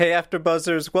Hey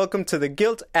AfterBuzzers, welcome to the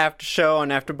Guilt After Show on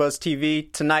AfterBuzz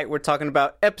TV. Tonight we're talking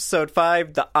about Episode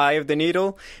 5, The Eye of the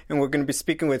Needle, and we're going to be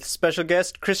speaking with special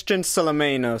guest Christian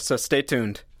Solomeno, so stay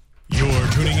tuned. You're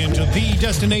tuning into the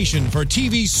destination for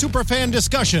TV superfan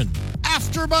discussion,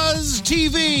 AfterBuzz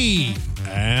TV.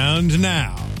 And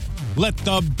now, let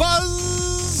the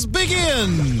buzz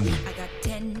begin! I got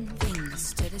 10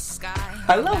 things to the sky.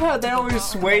 I love how they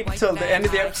always wait till the end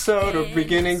of the episode or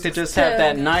beginning to just have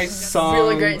that nice song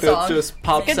really great that song. just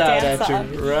pops It's a out good at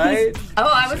dance you, right?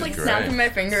 Oh, I was like Great. snapping my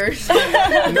fingers.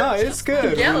 No, it's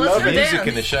good. Yeah, We let's love do it. it. Music Dance.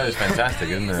 in the show is fantastic,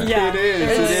 isn't it? Yeah. It is. It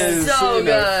It's is. so you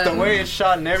know, good. the way it's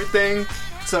shot and everything.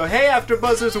 So, hey,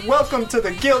 AfterBuzzers, welcome to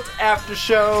the Guilt After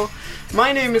Show.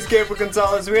 My name is Gabriel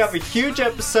Gonzalez. We have a huge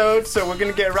episode, so we're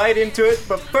going to get right into it.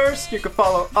 But first, you can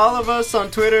follow all of us on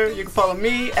Twitter. You can follow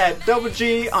me at Double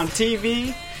G on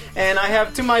TV. And I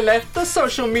have to my left the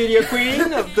social media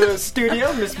queen of the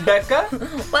studio, Miss Becca.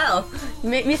 Well, you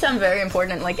make me sound very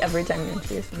important like every time you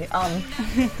introduce me.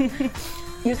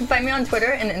 You can find me on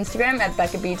Twitter and Instagram at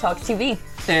Becca B Talks TV.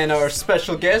 And our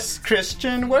special guest,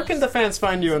 Christian. Where can the fans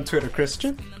find you on Twitter,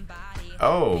 Christian?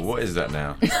 Oh, what is that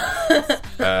now?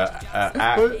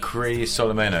 At Cree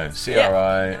Solomeno.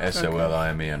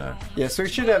 CRISOLIMENO. Yes, we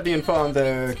should have the info on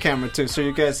the camera too, so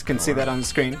you guys can see that on the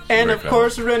screen. And Very of clever.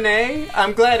 course, Renee.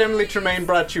 I'm glad Emily Tremaine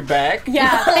brought you back.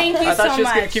 Yeah, thank you I thought so she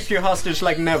was going much. to keep you hostage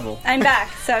like Neville. I'm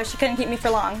back, so she couldn't keep me for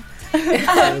long.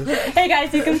 Hey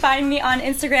guys, you can find me on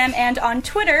Instagram and on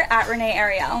Twitter at Renee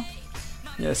Ariel.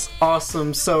 Yes,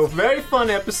 awesome. So, very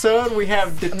fun episode. We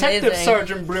have Detective Amazing.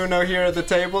 Sergeant Bruno here at the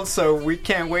table, so we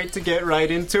can't wait to get right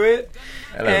into it.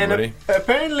 Hello, and everybody.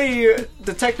 Apparently,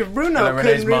 Detective Bruno Hello,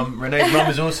 Renee's couldn't mum. Renee's mum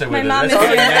is also with us. mum Let's is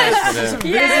get here. Renee's with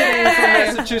her. visiting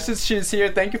from Massachusetts. She's here.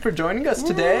 Thank you for joining us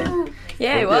today. Yay,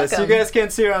 Yes, welcome. you guys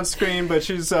can't see her on screen, but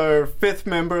she's our fifth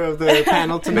member of the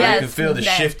panel tonight. You Yes. can feel the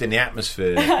Yes. shift in the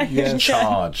atmosphere. Yes. It's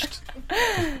charged.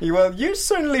 Well, you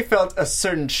certainly felt a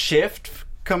certain shift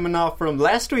coming off from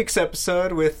last week's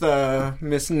episode with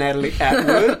Miss Natalie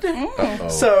Atwood. Uh-oh.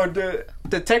 So,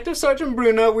 Detective Sergeant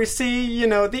Bruno, we see,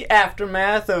 the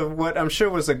aftermath of what I'm sure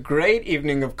was a great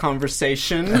evening of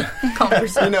conversation.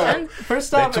 Conversation.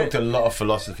 First They off, talked a lot of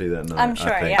philosophy that night. I'm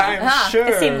sure, I think. yeah. I'm sure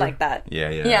It seemed like that. Yeah.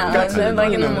 Yeah, Got to,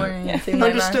 like in the you know, morning. it seemed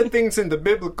like that. understood things in the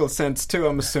biblical sense too,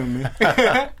 I'm assuming.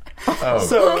 Oh,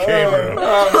 So, Gabriel.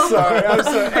 I'm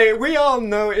sorry. Hey, we all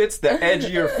know it's the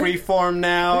edgier freeform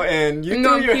now, and you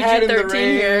No, threw your hat in the PG-13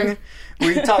 ring. here.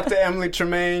 We talked to Emily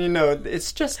Tremaine.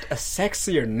 It's just a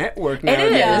sexier network It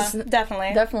nowadays. is. Yeah,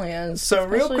 definitely. Definitely is. So,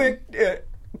 real Especially- quick,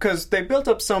 because they built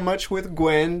up so much with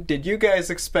Gwen, did you guys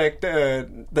expect the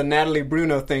Natalie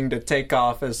Bruno thing to take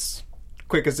off as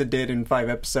quick as it did in 5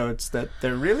 episodes? That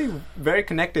they're really very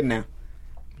connected now.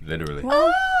 Literally.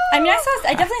 I mean,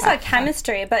 I definitely saw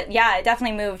chemistry, but yeah, it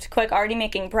definitely moved quick. Already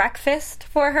making breakfast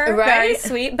for her, very Right.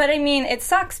 sweet. But I mean, it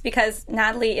sucks because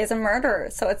Natalie is a murderer,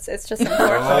 so it's just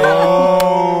unfortunate.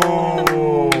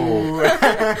 Oh.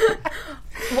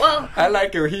 Well, I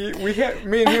like it.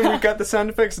 Me and him, we got the sound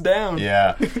effects down.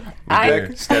 Yeah. We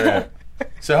do. Stereo.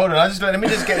 So hold on, let me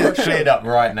just get it cleared up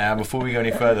right now before we go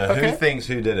any further. Okay. Who thinks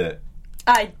who did it?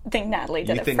 I think Natalie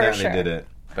did You it think for Natalie sure. did it,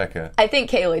 Becca? I think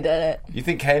Kaylee did it. You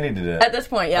think Kaylee did it? At this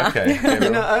point, yeah. Okay.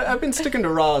 Gabriel. I've been sticking to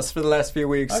Roz for the last few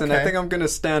weeks, and I Okay. think I'm going to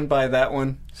stand by that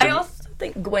one. I also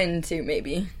think Gwen, too,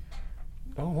 maybe.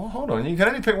 Oh, well, hold on. You can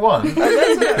only pick one.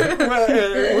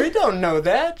 Well, we don't know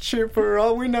that. Sure, for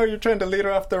all we know, you're trying to lead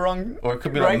her off the wrong. Or it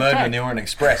could be right like Murder track. in the Orient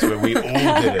Express, where we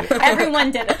all did it.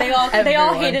 Everyone did it. They all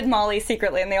Everyone. hated Molly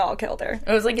secretly, and they all killed her.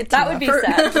 It was like a That team would be effort.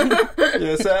 sad.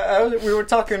 Yes, we were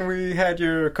talking. We had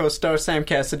your co-star Sam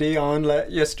Cassidy on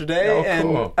yesterday, Oh,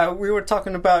 cool. and we were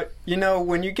talking about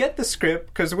when you get the script,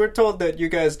 because we're told that you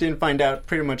guys didn't find out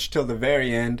pretty much till the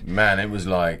very end. Man, it was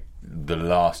like the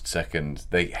last second.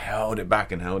 They held it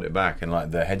back, and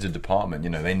like the heads of department,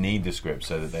 they need the script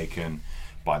so that they can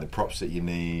buy the props that you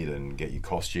need and get you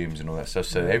costumes and all that stuff.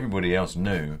 So everybody else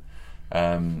knew,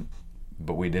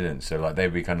 but we didn't. So like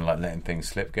they'd be kind of like letting things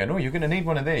slip, going, "Oh, you're going to need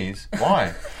one of these.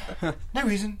 Why? No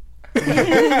reason." But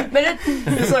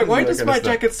It's like, why That does kind my of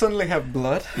stuff. jacket suddenly have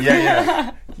blood?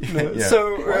 Yeah. Yeah.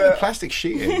 So, Why the plastic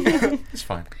sheeting? It's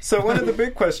fine. So one of the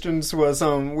big questions was,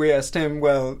 we asked him,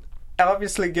 well,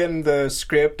 obviously getting the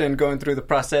script and going through the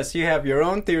process, you have your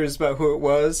own theories about who it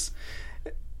was.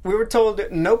 We were told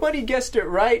that nobody guessed it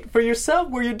right. For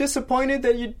yourself, were you disappointed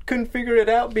that you couldn't figure it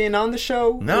out being on the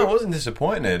show? No, I wasn't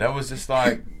disappointed. I was just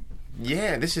like,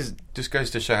 Yeah, this is just goes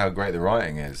to show how great the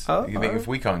writing is. Oh. You think if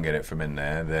we can't get it from in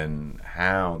there, then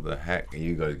how the heck are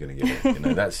you guys going to get it? You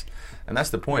know, that's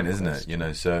the point, isn't it? You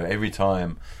know, so every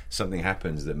time something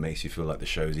happens that makes you feel like the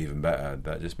show's even better,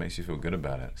 that just makes you feel good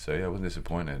about it. So yeah, I wasn't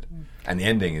disappointed, and the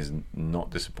ending is not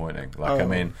disappointing. Like I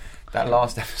mean, that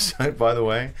last episode, by the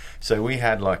way. So we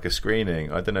had like a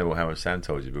screening. I don't know how much Sam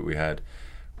told you, but we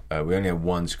only had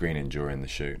one screening during the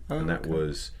shoot, and that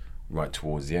was right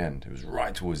towards the end. It was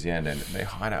right towards the end, and they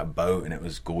hired out a boat, and it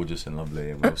was gorgeous and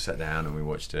lovely, and we all sat down and we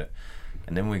watched it.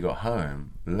 And then we got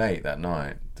home late that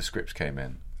night. The scripts came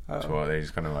in, so they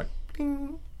just kind of like,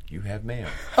 "Ding, you have mail."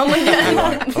 Oh my god!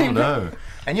 Like, oh no!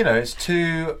 And you know, it's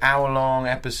 2 hour-long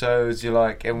episodes. You're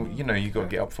like, and you know, you got to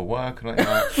get up for work, and like,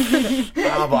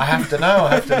 oh, but I have to know.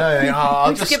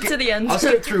 I'll just Skip to the end. I'll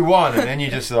skip through one, and then you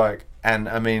just like. And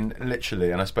I mean, literally,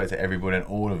 and I spoke to everybody, and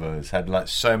all of us had like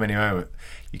so many moments.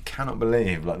 You cannot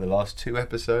believe, like the last 2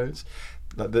 episodes.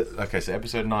 Like I said,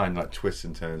 episode 9 like twists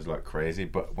and turns like crazy,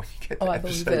 but when you get to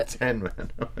episode 10,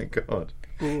 man, oh my god,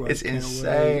 it's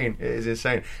insane. It is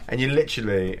insane. And you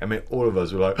literally, I mean, all of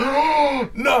us were like, oh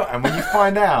no! And when you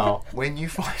find out,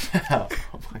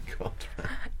 oh my god, man.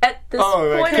 At this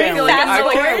Oh, I point, I can't feel wait. like I'm I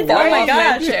can't like, wait. Oh my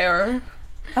gosh. chair.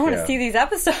 I want to Yeah. see these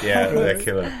episodes. Yeah, they're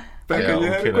killer. Becca, Yeah, you all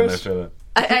had a killer, no question?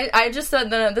 filler. I just said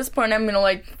that at this point I'm gonna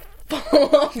like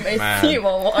fall off my Man. seat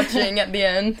while watching at the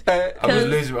end. I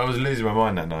was losing my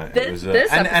mind that night. It was, This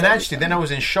and episode- actually, then I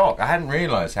was in shock. I hadn't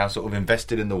realised how sort of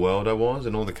invested in the world I was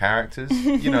and all the characters.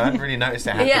 You know, I hadn't really noticed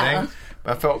it happening. Yeah.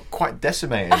 But I felt quite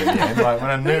decimated at the end. Like when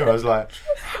I knew, I was like,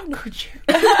 "How could you?"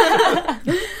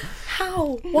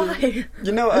 How? Why?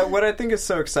 You know, what I think is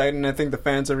so exciting, I think the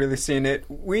fans are really seeing it.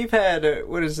 We've had,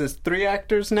 3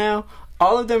 actors now?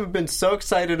 All of them have been so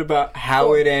excited about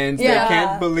how it ends. Yeah. They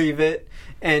can't believe it.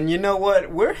 And you know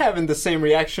what? We're having the same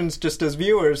reactions just as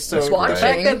viewers. So Just the watching.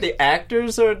 fact that the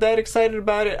actors are that excited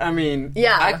about it, I mean,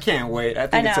 Yeah. I can't wait. I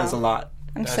think I it know. says a lot.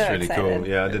 I'm That's so really excited. cool.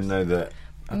 Yeah, I didn't know that.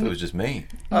 I thought it was just me.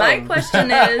 My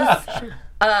question is,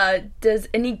 does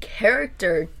any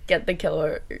character get the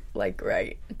killer like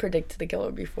right? Predict the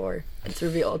killer before it's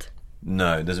revealed?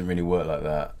 No, it doesn't really work like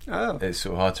that. Oh. It's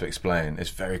sort of hard to explain. It's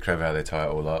very clever how they tie it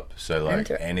all up. So, like,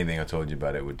 anything I told you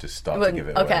about it would just start to give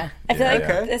it away. Okay. I feel like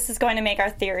Okay. this is going to make our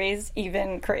theories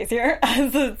even crazier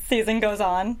as the season goes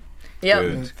on. Yep.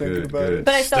 Good, Thinking good, about good. it.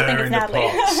 But I still think Stir it's in the Natalie.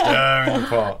 pot, Stir in the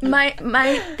pot.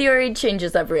 My theory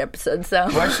changes every episode, so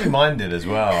Well, actually, mine did as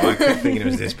well. I kept thinking it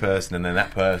was this person, and then that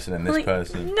person, and this like,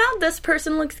 person. now this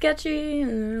person looks sketchy,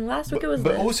 and last week it was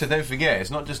But this. also, don't forget,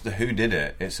 it's not just the who did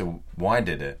it; it's a why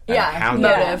did it. And Yeah, how did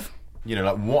motive. it. You know,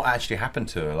 like what actually happened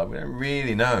to her. Like we don't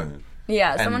really know.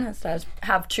 Yeah, And- someone has to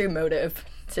have true motive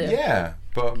to. Yeah,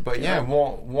 but yeah,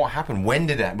 what happened? When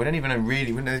did it? We don't even know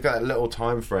really. They've got that little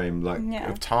time frame like Yeah.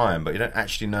 of time, but you don't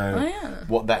actually know Oh, yeah.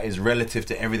 what that is relative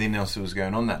to everything else that was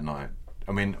going on that night.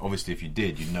 I mean, obviously, if you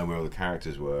did, you'd know where all the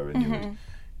characters were, and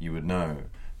you would know.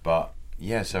 But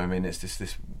yeah, so I mean, it's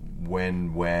this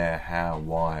when, where, how,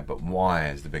 why. But why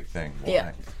is the big thing. Why?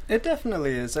 Yeah. It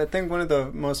definitely is. I think one of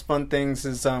the most fun things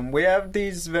is we have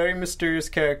these very mysterious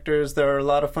characters. There are a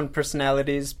lot of fun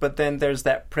personalities, but then there's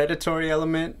that predatory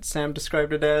element, Sam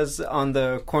described it as, on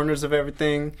the corners of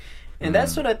everything. And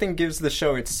that's what I think gives the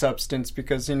show its substance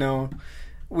because, you know,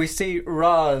 we see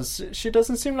Roz. She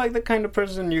doesn't seem like the kind of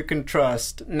person you can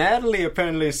trust. Natalie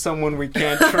apparently is someone we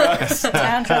can't trust.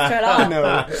 I don't trust her at all.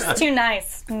 No. It's too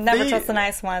nice. Never trust the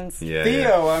nice ones. Yeah,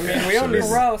 Theo, yeah. I mean, we only... Absolutely.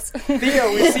 Gross.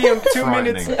 Theo, we see him 2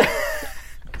 minutes... Frightening.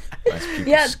 Nice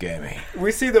people Yeah. scare me.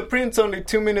 We see the prince only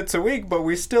 2 minutes a week, but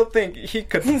we still think he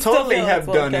could still totally feel have it's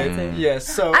a little done it. crazy. Yes,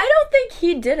 so... I don't think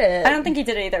he did it. I don't think he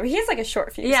did it either. He has like a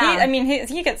short fuse. Yeah. I mean,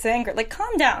 he gets angry. Like,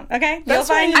 calm down, okay? You'll That's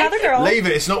find why another girl. Leave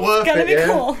it. It's not worth It's gonna it. be yeah?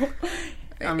 cool.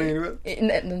 I mean,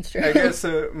 That's true. I guess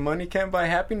money can't buy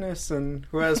happiness, and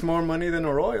who has more money than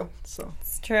a royal? So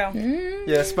It's true.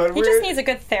 yes, but He just needs a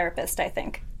good therapist, I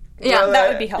think. Yeah, that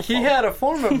would be helpful. He had a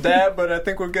form of that, but I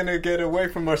think we're gonna get away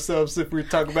from ourselves if we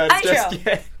talk about it just True.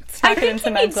 yet. I think he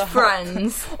needs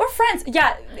friends. Or friends.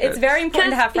 Yeah, it's very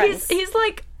important to have friends. He's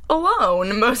like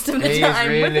alone most of the He's time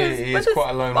really, with he's his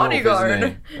quite a lone bodyguard. wolf,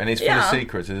 isn't he? And he's full of Yeah.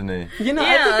 secrets, isn't he? You know, I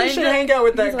Yeah, think we he's should like- hang out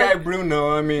with that he's guy like-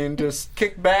 Bruno. I mean, just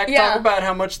kick back, Yeah. talk about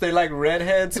how much they like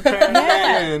redheads, apparently,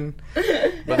 and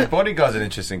But the bodyguard's an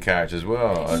interesting character as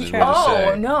well. I just true. want to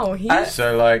Oh say. no, he's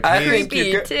So like, I he's think creepy,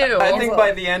 you're too. I think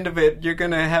by the end of it, you're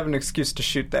gonna have an excuse to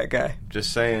shoot that guy.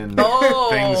 just saying Oh.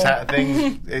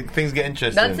 things get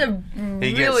interesting. that's a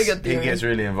really good He theory. gets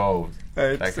really involved.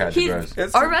 It's- That character grows. He's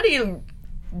It's- already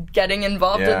getting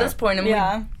involved Yeah. at this point. I'm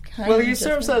Yeah. like, Well, he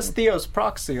serves as Theo's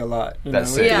proxy a lot.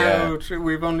 That's with it, Theo,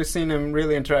 we've only seen him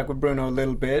really interact with Bruno a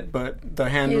little bit, but the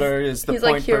handler is the he's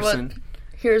point like, person.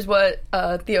 Here's what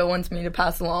Theo wants me to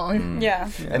pass along. Yeah.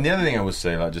 And the other thing I would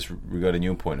say, like just regarding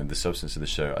your point of the substance of the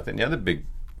show, I think the other big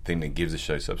thing that gives the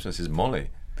show substance is Molly.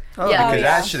 Yeah. Because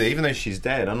actually, even though she's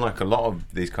dead, unlike a lot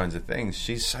of these kinds of things,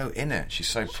 she's so in it. She's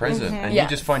so present. And Yeah. you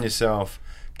just find yourself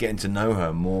getting to know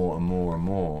her more and more and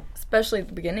more. Especially at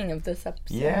the beginning of this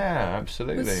episode. Yeah,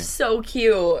 absolutely. It's so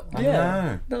cute. I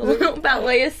know. The little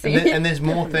ballet scene. And there's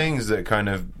more things that kind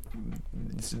of...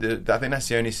 I think that's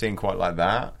the only scene quite like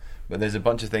that. But there's a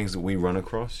bunch of things that we run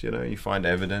across, you know. You find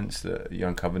evidence, that you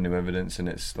uncover new evidence, and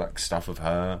it's like stuff of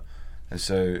her. And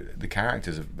so the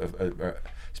characters, are,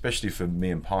 especially for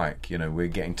me and Pike, you know, we're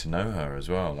getting to know her as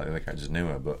well. Like the characters knew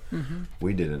her, but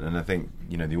we didn't. And I think,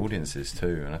 you know, the audiences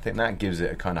too. And I think that gives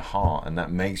it a kind of heart, and that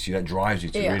drives you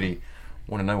to really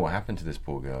want to know what happened to this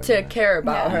poor girl. to care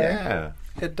about her. Yeah.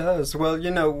 It does. Well, you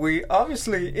know, we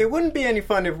obviously... It wouldn't be any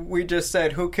fun if we just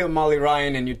said, who killed Molly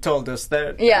Ryan, and you told us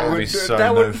that. Yeah. It would be so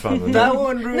no fun, wouldn't That it?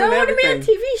 would ruin No, it would be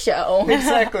everything. a TV show.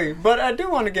 Exactly. But I do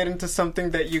want to get into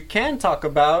something that you can talk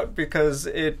about because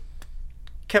it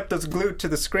kept us glued to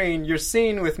the screen. Your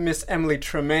scene with Miss Emily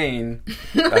Tremaine.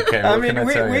 Okay, I what mean, can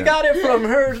I tell we you? got it from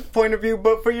her point of view,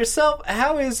 but for yourself,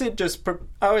 how is it just...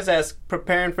 I always ask,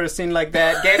 preparing for a scene like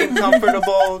that, getting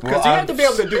comfortable, because you have to be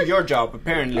able to do your job,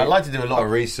 apparently. I like to do a lot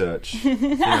of research, you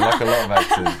know, like a lot of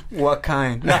actors. What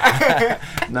kind?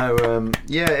 No,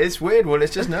 yeah, it's weird. Well,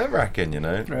 it's just nerve-wracking, you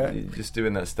know. Right. You're just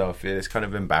doing that stuff. It's kind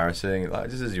of embarrassing, like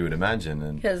just as you would imagine.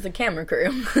 And Because the camera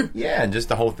crew. yeah, and just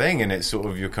the whole thing. And it's sort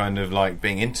of you're kind of like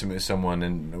being intimate with someone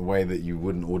in a way that you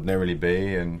wouldn't ordinarily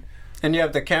be. And you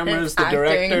have the cameras, It's the acting.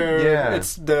 director. Yeah.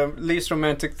 It's the least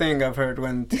romantic thing I've heard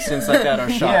when scenes like that are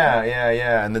shot.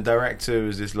 Yeah. And the director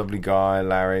is this lovely guy,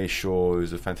 Larry Shaw,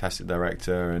 who's a fantastic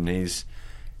director, and he's,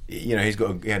 you know,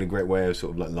 he had a great way of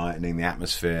sort of like lightening the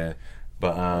atmosphere.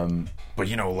 But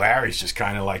you know, Larry's just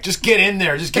kind of like, just get in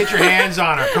there, just get your hands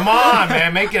on her. Come on,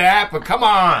 man, make it happen. Come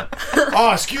on.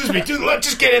 Oh, excuse me, dude,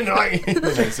 just get in there. Like, you know,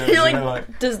 so You're you know, like,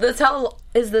 is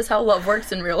this how love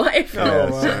works in real life? yeah,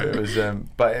 wow. so it was,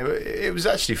 but it was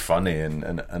actually funny and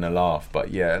a laugh.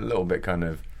 But yeah, a little bit kind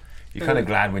of, you're kind of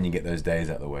glad when you get those days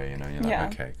out of the way. You know, you're like, Yeah.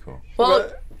 okay, cool.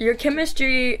 Well, your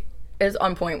chemistry is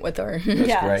on point with her.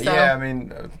 Yeah. Great. So- Yeah, I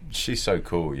mean, she's so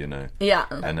cool, you know. Yeah.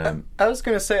 And I was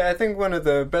going to say, I think one of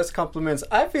the best compliments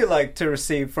I feel like to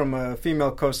receive from a female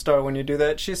co-star when you do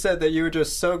that, she said that you were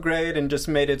just so great and just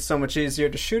made it so much easier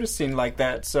to shoot a scene like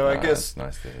that. So I guess, that's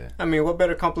nice to hear. I mean, what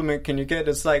better compliment can you get?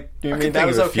 It's like, do you I mean can that think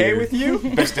was of a okay few. with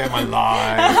you? Best day of my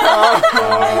life.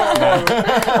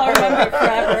 I'll remember it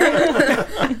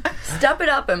forever. Step it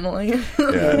up, Emily.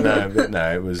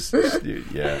 No, it was,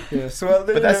 yeah. Yes, well,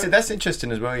 But that's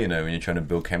interesting as well, you know, when you're trying to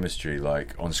build chemistry,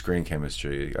 like on-screen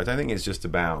chemistry. I don't think it's just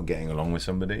about getting along with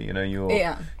somebody, you know,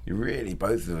 you're really,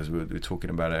 both of us, we're talking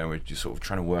about it, and we're just sort of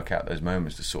trying to work out those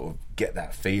moments to sort of get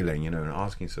that feeling, you know, and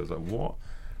asking ourselves, like,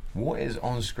 what is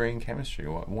on-screen chemistry?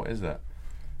 What is that?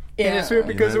 And it's weird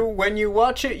because You know? when you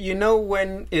watch it, you know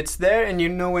when it's there and you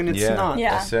know when it's not.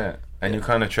 Yeah. That's it. And you're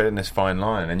kind of treading this fine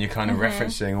line, and you're kind of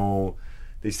referencing all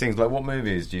these things. Like, what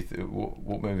movies do you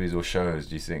what movies or shows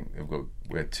do you think have got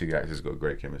where two actors have got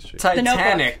great chemistry?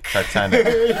 Titanic. Titanic.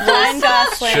 Ryan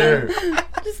Gosling. True.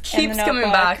 Just keeps The coming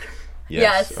Notebook. back.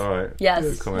 Yes. All right. Yes.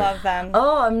 Good comment. Love them.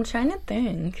 Oh, I'm trying to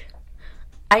think.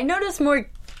 I noticed more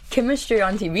chemistry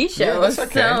on TV shows. Yeah, that's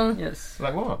okay. So, Yes.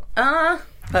 Like what?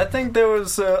 I think there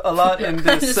was a lot in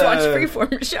I this. just watch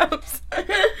freeform shows.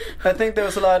 I think there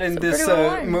was a lot in this pretty well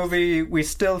aligned. movie. We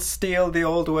Still Steal the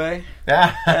Old Way.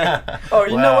 Oh, Oh,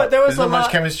 you know what? There was There's a not much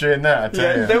lot. chemistry in that. I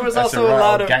tell you. There was That's also a right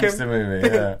lot old of gangster movie.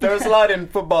 Yeah. There was a lot in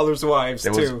Footballers' Wives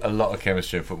There too. was a lot of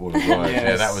chemistry in Footballers' Wives. Yeah,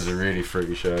 Yes. that was a really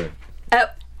fruity show.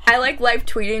 I like live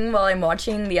tweeting while I'm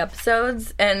watching the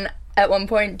episodes, and at one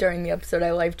point during the episode, I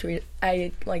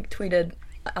tweeted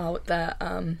out that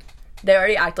they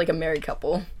already act like a married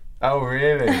couple. Oh,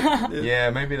 really? Yeah,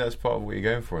 maybe that's part of what you're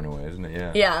going for in a way, isn't it?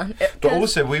 Yeah. Yeah. But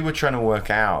also, we were trying to work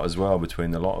out as well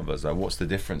between a lot of us, like, what's the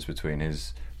difference between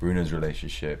Bruno's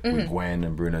relationship with Gwen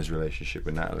and Bruno's relationship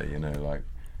with Natalie? You know, like.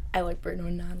 I like Bruno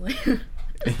and Natalie.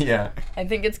 Yeah. I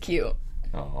think it's cute.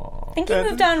 Oh. I think you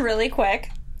moved on really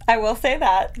quick. I will say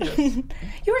that. You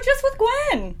were just with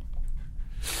Gwen.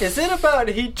 Is it about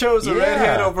he chose a Yeah.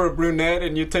 redhead over a brunette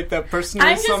and you take that personally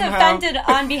I'm just somehow? offended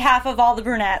on behalf of all the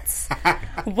brunettes.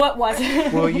 What was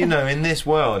it? Well, you know, in this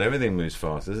world, everything moves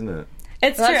fast, isn't it?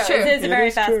 It's That's true. true. It is a It very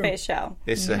is true. fast-paced show.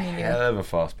 It's a hell of a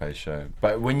fast-paced show.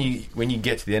 But when you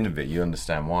get to the end of it, you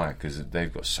understand why, because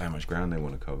they've got so much ground they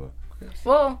want to cover.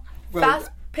 Well, Well, fast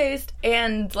paced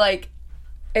and like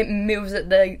it moves at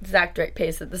the exact right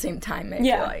pace at the same time. I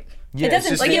feel like. Yeah, it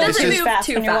doesn't it's feel just- like it's too just- fast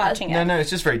too when you're fast. watching it. No, it's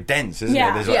just very dense, isn't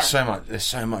Yeah. it? There's like Yeah. there's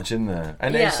so much in there,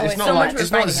 and Yeah, it's there's not so like much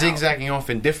it's not we're finding out. zigzagging off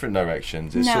in different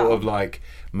directions. It's No. sort of like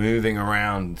moving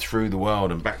around through the world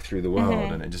and back through the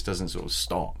world, and it just doesn't sort of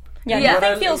stop. Yeah, Yeah. nothing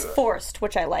But I- feels forced,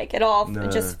 which I like. It all No.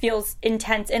 it just feels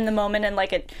intense in the moment and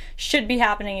like it should be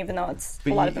happening, even though it's a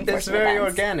lot of But It's unfortunate very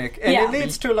events. organic, and Yeah. it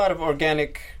leads to a lot of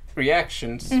organic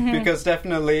reactions because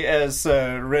definitely, as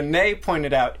Renee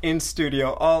pointed out in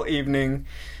studio all evening,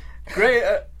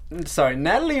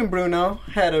 Natalie and Bruno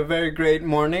had a very great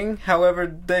morning.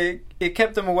 However, it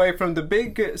kept them away from the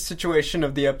big situation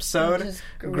of the episode, Just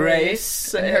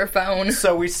Grace and her phone.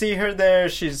 So we see her there.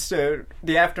 She's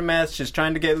the aftermath. She's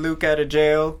trying to get Luke out of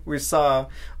jail. We saw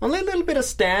only a little bit of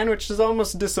Stan, which is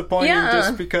almost disappointing, Yeah.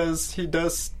 just because he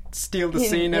does steal the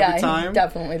scene every time. He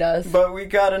definitely does. But we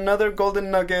got another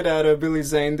golden nugget out of Billy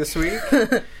Zane this week.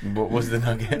 What was the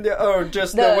nugget? Yeah, or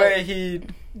just the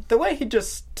way he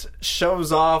just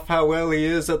shows off how well he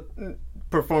is at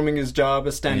performing his job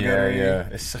as Stan Yeah, Guttery. yeah,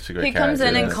 it's such a great. He comes in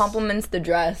character, and yes. compliments the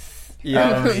dress.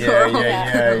 Yeah. Oh,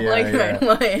 yeah, Like right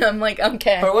away. I'm like,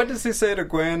 okay. But what does he say to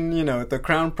Gwen? You know, the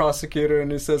Crown Prosecutor,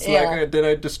 and he says Yeah. like, "Did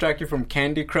I distract you from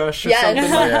Candy Crush or Yeah, something?"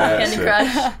 it's like Yeah, Candy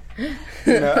that's Crush.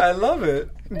 You know, I love it.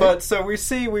 But so we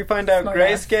find out Smart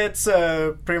Grace ass. gets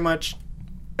pretty much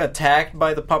attacked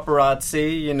by the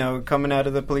paparazzi, you know, coming out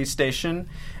of the police station.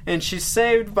 And she's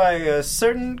saved by a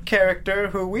certain character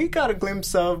who we got a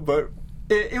glimpse of, but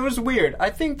it was weird. I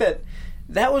think that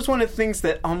was one of the things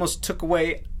that almost took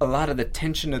away a lot of the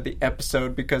tension of the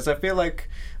episode, because I feel like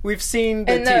we've seen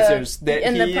the In the- teasers that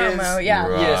in the he promo, is, yeah.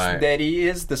 Right. yes, that he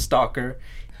is the stalker.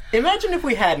 Imagine if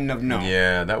we hadn't have known.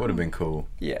 Yeah, that would have been cool.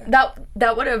 Yeah.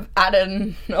 That would have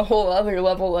added a whole other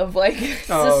level of like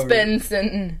Oh, suspense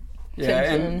and Yeah,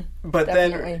 tension. but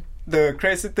Definitely. then the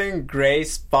crazy thing,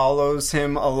 Grace follows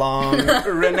him along.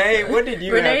 Renee, what did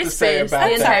you have to Renee's say face about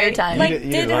the that? entire time. Like, You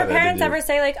did didn't her like that, parents did you? ever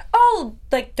say, like, oh,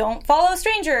 like, don't follow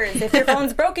strangers. If your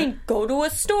phone's broken, go to a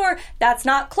store. That's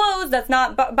not closed. That's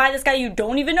not by this guy you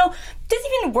don't even know.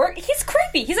 Doesn't even work. He's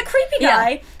creepy. He's a creepy Yeah.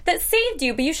 guy that saved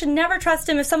you, but you should never trust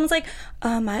him if someone's like,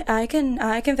 I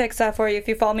can fix that for you if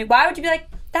you follow me. Why would you be like,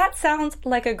 that sounds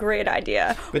like a great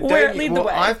idea. But Where don't you- lead the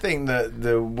way. I think that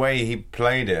the way he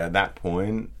played it at that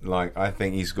point, like, I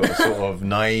think he's got a sort of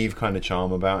naive kind of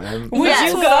charm about him. Would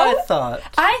Yes. you That's what I go? thought.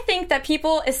 I think that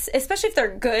people, especially if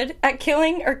they're good at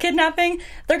killing or kidnapping,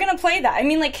 they're gonna play that. I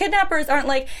mean, like, kidnappers aren't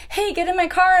like, "Hey, get in my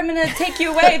car, I'm gonna take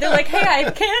you away." They're like, "Hey, I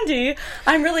have candy.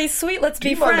 I'm really sweet. Let's Do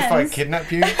be you mind friends." if I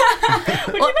kidnap you?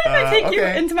 Would you mind if I take you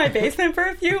okay. into my basement for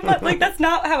a few months? Like, that's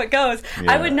not how it goes.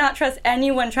 Yeah. I would not trust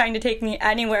anyone trying to take me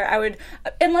anywhere. I would,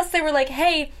 unless they were like,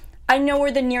 "Hey, I know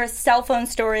where the nearest cell phone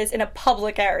store is in a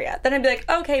public area." Then I'd be like,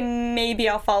 "Okay, maybe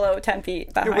I'll follow 10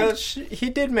 feet behind." Well, he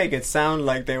did make it sound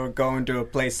like they were going to a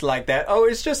place like that. Oh,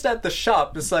 it's just at the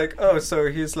shop. It's like, oh,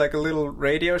 so he's like a little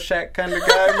Radio Shack kind of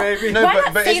guy, maybe? No, Why but,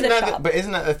 not but say isn't the that shop? but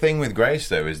isn't that the thing with Grace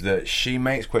though? Is that she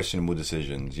makes questionable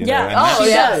decisions? You know? Yeah. and Oh, that's, she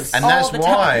yeah. does. and all that's the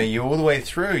why time. you all the way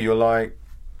through. You're like,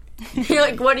 You're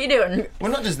like, what are you doing?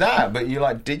 well, not just that, but you're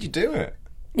like, did you do it?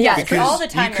 Yeah, Because all the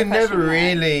time you can you're never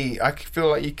questioning that. really. I feel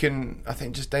like you can. I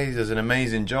think just Daisy does an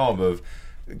amazing job of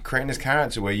creating this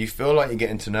character where you feel like you're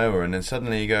getting to know her, and then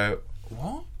suddenly you go,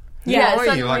 "What? Yeah, Who are you?"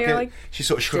 suddenly Like, you're like, she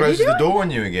sort of he closes do the it? door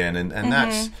on you again, and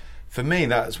that's for me.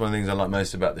 That's one of the things I like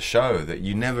most about the show, that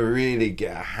you never really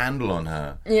get a handle on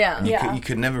her. Yeah. And Yeah. you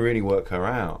could never really work her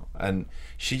out, and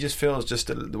she just feels just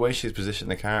the way she's positioned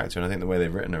the character, and I think the way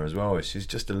they've written her as well, is she's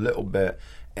just a little bit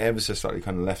ever so slightly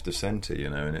kind of left of center, you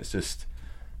know, and it's just.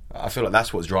 I feel like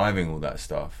that's what's driving all that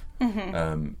stuff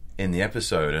in the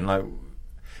episode, and like,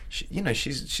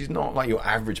 she's not like your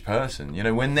average person. You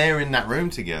know, when they're in that room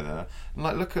together, and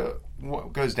like, look at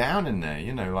what goes down in there.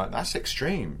 You know, like that's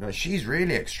extreme. Like, she's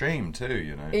really extreme too.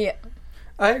 You know. Yeah.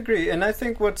 I agree, and I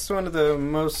think what's one of the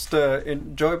most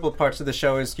enjoyable parts of the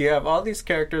show is you have all these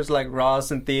characters like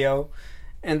Roz and Theo,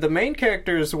 and the main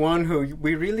character is one who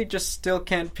we really just still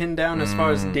can't pin down as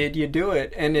far as did you do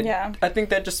it, and Yeah. I think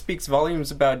that just speaks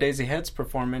volumes about Daisy Head's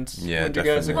performance. Yeah, Would you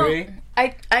guys definitely.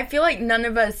 agree? I feel like none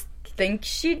of us think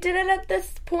she did it at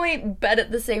this point, but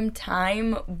at the same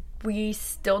time, we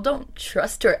still don't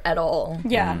trust her at all.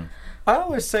 Yeah. I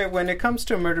always say when it comes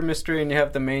to a murder mystery and you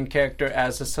have the main character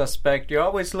as a suspect, you're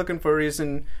always looking for a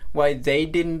reason why they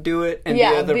didn't do it, and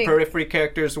Yeah, the other be- periphery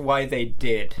characters why they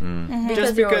did.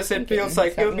 Just you're because it thinking feels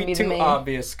like it's it would gonna be the too main.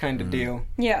 obvious kind of deal.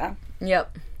 Yeah.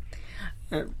 Yep.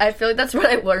 I feel like that's what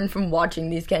I learned from watching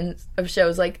these kinds of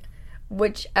shows. Like,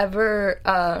 whichever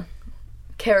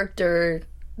character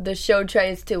the show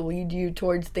tries to lead you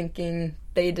towards thinking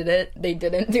they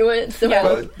didn't do it. So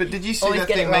Yeah. But did you see Always that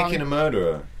get thing, it wrong. Making a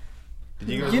Murderer? Did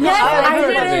you guys You know, watch that? I've I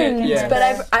heard of it, didn't, yes. but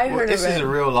I heard This of is it. a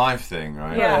real life thing,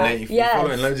 right? Yeah. And you Yes.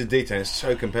 follow in loads of detail. It's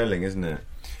so compelling, isn't it?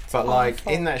 But like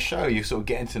in that show, you're sort of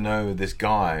getting to know this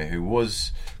guy who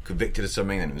was convicted of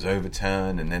something, and it was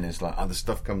overturned, and then it's like other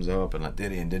stuff comes up, and like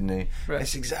did he and didn't he? Right.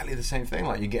 It's exactly the same thing.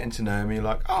 Like you're getting to know him, and you're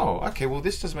like, oh, okay, well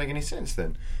this doesn't make any sense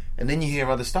then. And then you hear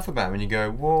other stuff about him, and you go,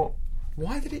 well,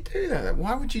 why did he do that?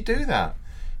 Why would you do that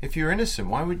if you're innocent?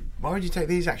 Why would you take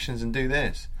these actions and do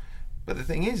this? But the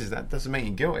thing is that doesn't make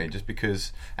you guilty just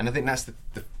because. And I think that's the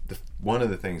one of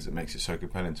the things that makes it so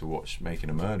compelling to watch Making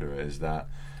a Murderer is that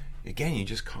again you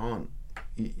just can't.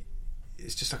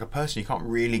 It's just like a person you can't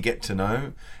really get to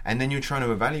know, and then you're trying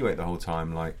to evaluate the whole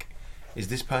time. Like, is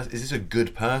this a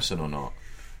good person or not?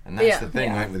 And that's the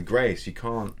thing. Like with Grace, you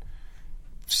can't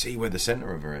see where the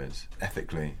centre of her is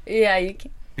ethically Yeah, you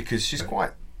can. because she's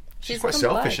quite complex.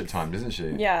 selfish at times, isn't she?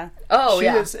 Yeah. Oh, She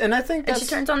yeah. is, and I think And that's... she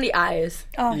turns on the eyes.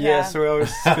 Oh, Yes, yeah. we always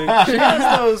speak. She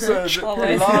has those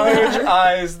Always. large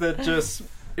eyes that just...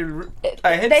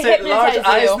 I hate to They say it, large hypnotize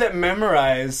eyes you. that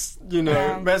memorize,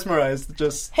 Yeah. mesmerize,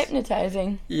 just...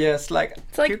 Hypnotizing. Yes, like,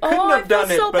 like, you couldn't oh, I have done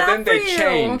feel it, so but then bad they for you.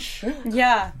 change.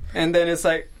 Yeah. And then it's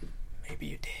like, maybe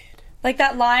you did. Like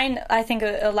that line, I think,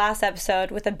 last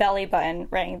episode with the belly button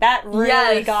ring. That really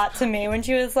Yes. got to me when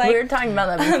she was like, We were talking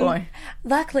about that before.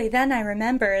 luckily, then I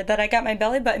remembered that I got my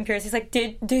belly button pierced. He's like,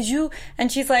 did you?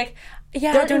 And she's like,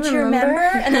 yeah, Don't don't you you remember?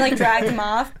 remember? And then like dragged him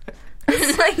off.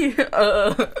 It's like,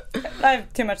 I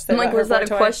have too much to say I'm like, about was her that a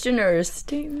toy. question or a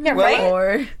statement? Yeah, right?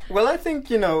 Or Well, I think,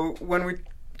 when we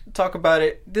talk about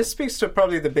it, this speaks to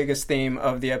probably the biggest theme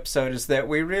of the episode is that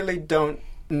we really don't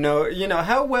know,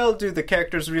 how well do the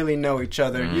characters really know each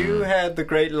other? You had the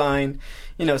great line,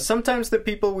 sometimes the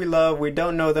people we love, we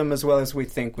don't know them as well as we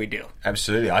think we do.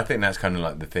 Absolutely, I think that's kind of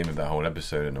like the theme of that whole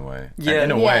episode in a way. Yeah.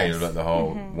 And in a way, Yes. like the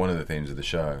whole one of the themes of the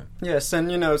show. Yes,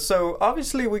 and so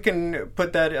obviously we can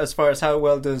put that as far as how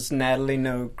well does Natalie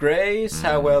know Grace,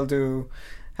 how well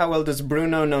does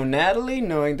Bruno know Natalie,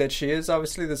 knowing that she is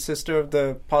obviously the sister of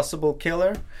the possible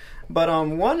killer. But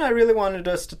one I really wanted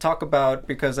us to talk about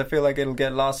because I feel like it'll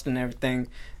get lost in everything.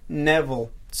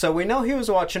 Neville. So we know he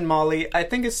was watching Molly. I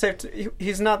think it's safe to...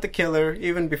 He's not the killer,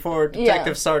 even before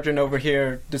Detective Sergeant over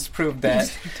here disproved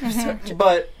that.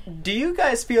 But do you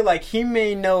guys feel like he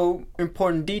may know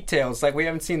important details, like we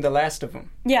haven't seen the last of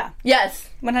him? Yeah, yes,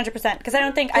 100%. Because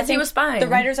I think he was spying. the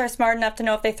writers are smart enough to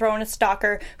know if they throw in a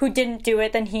stalker who didn't do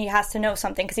it, then he has to know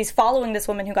something because he's following this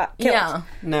woman who got killed. yeah.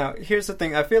 Now, here's the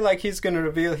thing. I feel like he's going to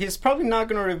reveal... He's probably not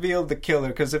going to reveal the killer,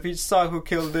 because if he saw who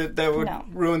killed it, that would No.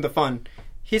 ruin the fun.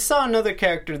 He saw another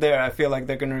character there I feel like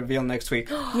they're going to reveal next week.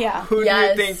 Yeah. Who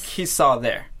Yes. do you think he saw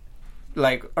there?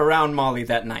 Like, around Molly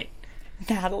that night?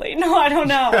 Natalie. No, I don't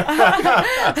know.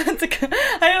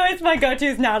 My go-to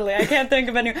is Natalie. I can't think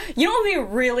of any. You know what would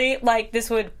be really, like, this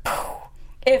would...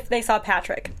 If they saw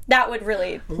Patrick. That would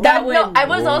really... That would... No, I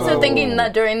was also thinking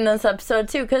that during this episode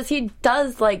too, because he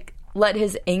does like let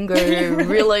his anger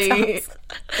really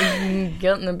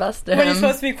get in the best of when he's him.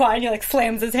 supposed to be quiet and he, like,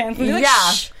 slams his hands. And he's like,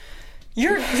 Yeah. shh.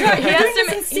 You're He doing has this in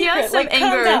some, secret. he has some Like, calm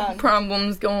anger down.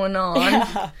 problems going on.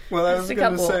 Yeah. Well, I was Just a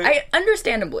going to couple. say...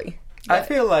 Understandably. I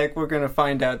feel like we're going to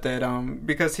find out that,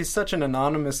 because he's such an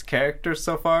anonymous character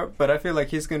so far, but I feel like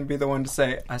he's going to be the one to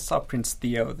say, I saw Prince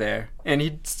Theo there. And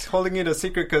he's holding it a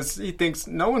secret because he thinks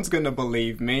no one's going to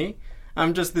believe me.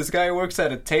 I'm just this guy who works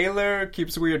at a tailor,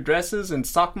 keeps weird dresses and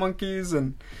sock monkeys,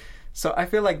 and so I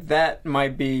feel like that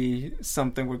might be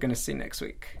something we're going to see next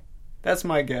week. That's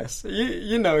my guess.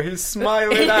 He's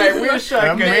smiling. I wish I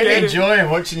I'm could really get him.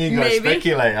 enjoying watching you guys Maybe.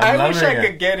 speculate. I I'm wish loving I it.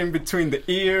 could get in between the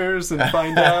ears and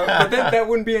find out, but then that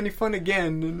wouldn't be any fun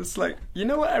again. And it's like, you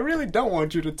know what? I really don't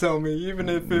want you to tell me, even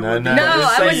if it would be No, No, this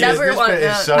I would is- never this want bit is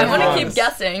that. so I want fun. to keep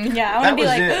guessing. Yeah, I want to be was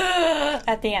like, it.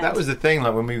 at the end. That was the thing,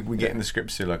 like when we get in the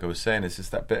scripts too, like I was saying, it's just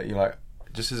that bit, you're like,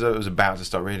 just as I was about to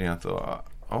start reading, I thought,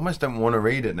 I almost don't want to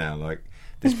read it now. Like,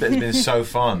 this bit has been so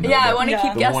fun. Yeah, I want to Yeah.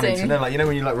 keep But wanting to guessing. know, like,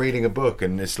 when you're like reading a book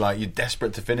and it's like you're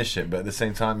desperate to finish it, but at the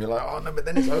same time you're like, oh no, but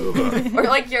then it's over. Or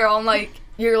like you're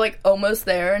almost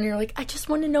there, and you're like, I just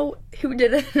want to know who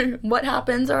did it, what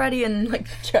happens already, and like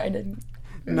try to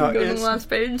No, go to the it's- last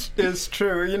page. It's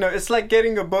true. It's like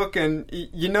getting a book and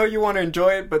you want to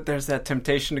enjoy it, but there's that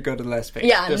temptation to go to the last page.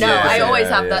 Yeah, Just no, like- I yeah, always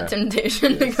have yeah. that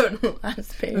temptation to go to the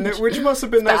last page. Which must have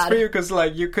been nice bad. for you because,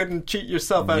 like, you couldn't cheat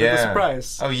yourself out of the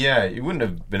surprise. Oh yeah, you wouldn't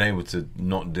have been able to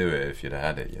not do it if you'd have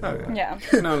had it. Oh, yeah. yeah. I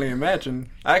can only imagine.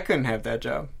 I couldn't have that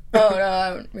job. Oh no, I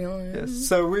don't really. Yes.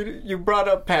 So you brought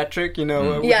up Patrick. You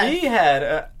know, Yes. he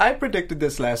had. I predicted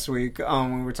this last week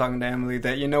when we were talking to Emily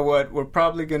that you know what, we're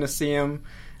probably going to see him.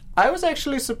 I was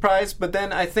actually surprised, but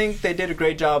then I think they did a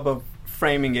great job of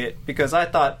framing it because I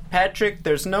thought Patrick,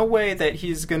 there's no way that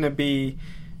he's going to be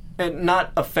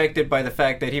not affected by the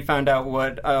fact that he found out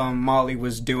what Molly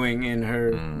was doing in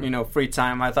her free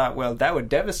time. I thought, well, that would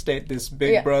devastate this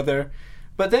big brother.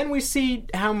 But then we see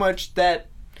how much that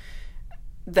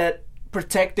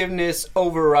protectiveness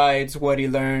overrides what he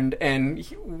learned, and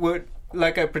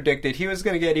like I predicted, he was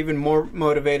going to get even more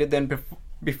motivated than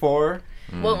before.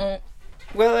 Well,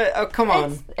 come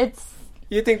on. It's.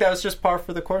 You think that was just par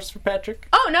for the course for Patrick?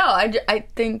 Oh no, I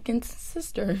think it's his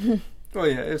sister. Well,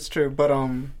 yeah, it's true. But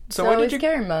so what what did you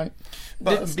care about?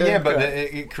 But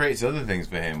it creates other things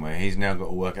for him where he's now got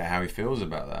to work out how he feels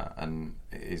about that, and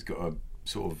he's got to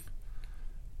sort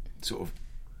of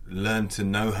learn to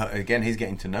know her again. He's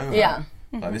getting to know her. Yeah.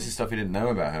 Like this is stuff he didn't know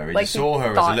about her. He Like just saw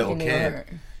her as a thought little he knew kid. her.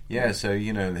 Yeah, so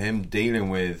him dealing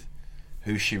with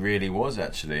who she really was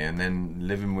actually, and then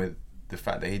living with the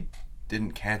fact that he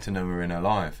didn't care to know her in her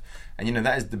life. And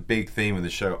that is the big theme of the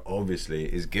show, obviously,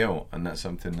 is guilt, and that's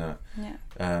something that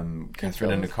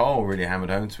Catherine and Nicole really hammered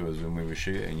home to us when we were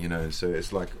shooting. So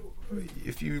it's like,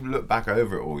 if you look back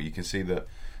over it all, you can see that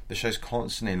the show's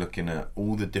constantly looking at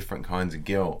all the different kinds of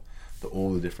guilt that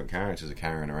all the different characters are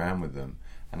carrying around with them.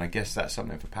 And I guess that's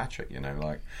something for Patrick,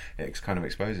 like it kind of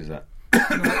exposes that.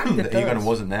 That he kind of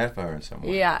wasn't there for her in some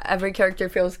way. Yeah, every character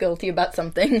feels guilty about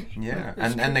something. Yeah,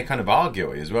 and they kind of are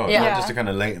guilty as well. It's not just a kind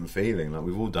of latent feeling, like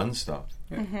we've all done stuff.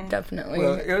 Definitely.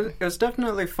 Well, it was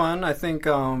definitely fun. I think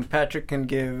Patrick can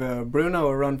give Bruno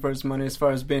a run for his money as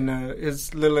far as being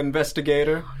his little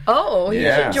investigator. Oh, he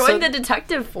should join So- the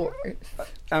detective force.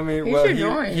 I mean, He well, should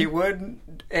join. he would.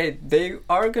 Hey, they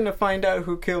are going to find out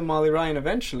who killed Molly Ryan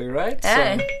eventually, right?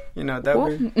 Hey. So, that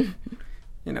would,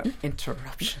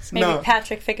 interruptions. Maybe No.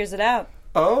 Patrick figures it out.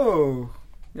 Oh,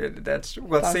 yeah, that's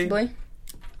well. Possibly. See,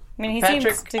 I mean,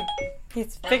 Patrick-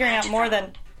 he's figuring out more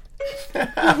than.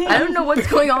 I don't know what's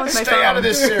going on with my phone. Stay out of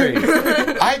this, Siri.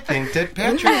 I think that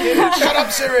Patrick did it. Shut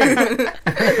up, Siri.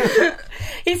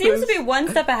 He seems to be one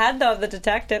step ahead, though, of the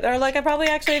detective, or probably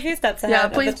actually a few steps ahead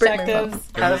of the please bring my detectives.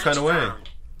 In what kind of way?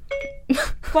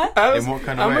 What? In what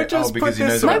kind of I'm way? gonna just because put he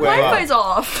knows this My about away. Wi-Fi's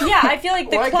off. Yeah, I feel like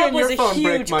the Why club can't was your a phone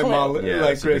break huge my clue. wallet Yeah, like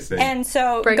that's a big Grace? thing. And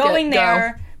so Break going it,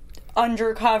 there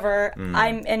undercover,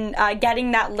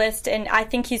 getting that list, and I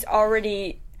think he's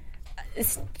already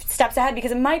steps ahead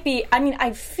because it might be. I mean,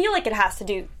 I feel like it has to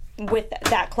do with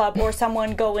that club or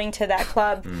someone going to that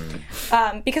club,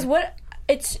 because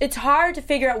it's hard to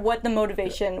figure out what the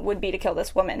motivation would be to kill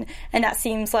this woman, and that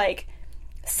seems like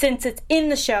since it's in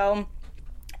the show.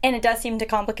 And it does seem to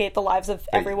complicate the lives of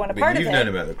everyone a part of it. You've known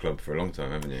about the club for a long time,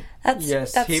 haven't you? That's,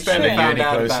 Yes, that's he true. better found Any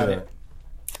out closer? about it.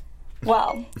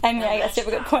 Well, I mean, I guess you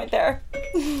have a good point there.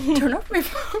 Turn off my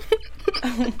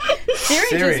phone. Siri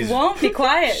Siri's- just won't be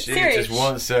quiet. She Siri, just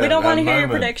wants we don't want to hear your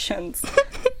moment. predictions.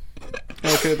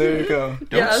 Okay, there you go.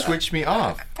 Don't switch me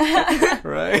off.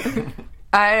 Right?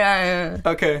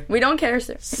 Okay, We don't care,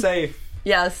 sir. safe.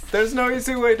 Yes. There's no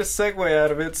easy way to segue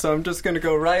out of it, so I'm just going to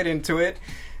go right into it.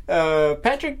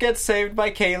 Patrick gets saved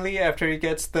by Kaylee after he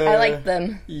gets the... I like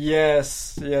them.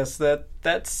 Yes,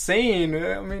 that scene.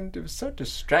 I mean, it was so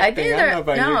distracting. I think I they're don't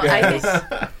know about no. you guys.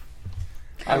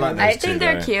 I like those I two, think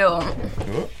they're though.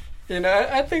 cute. You know,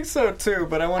 I think so too,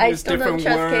 but I want to I use still don't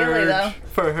different trust Kaylee, words though.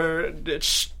 for her.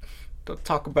 Shh, don't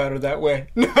talk about her that way.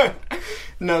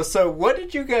 No, so what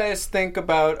did you guys think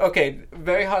about... Okay,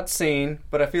 very hot scene,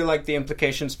 but I feel like the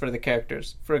implications for the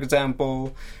characters. For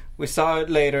example, we saw it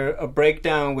later, a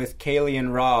breakdown with Kaylee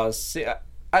and Roz. See,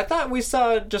 I thought we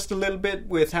saw just a little bit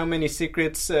with how many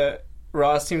secrets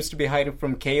Roz seems to be hiding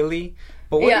from Kaylee.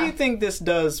 But what do you think this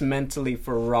does mentally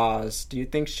for Roz? Do you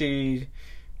think she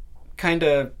kind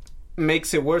of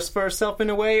makes it worse for herself in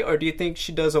a way, or do you think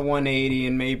she does a 180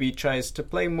 and maybe tries to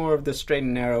play more of the straight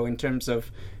and narrow in terms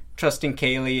of trusting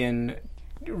Kaylee and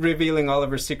revealing all of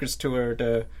her secrets to her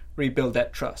to rebuild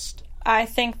that trust? I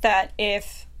think that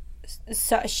if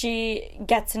she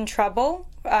gets in trouble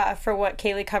for what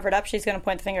Kaylee covered up, she's going to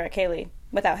point the finger at Kaylee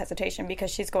without hesitation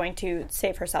because she's going to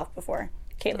save herself before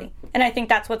Kaylee. And I think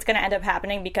that's what's going to end up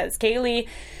happening because Kaylee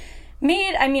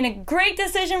made, a great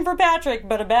decision for Patrick,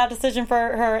 but a bad decision for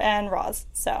her and Roz.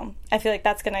 So I feel like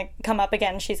that's going to come up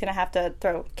again. She's going to have to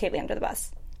throw Kaylee under the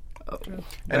bus.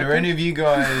 And are any of you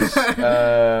guys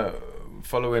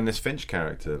following this Finch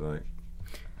character? Like,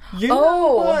 You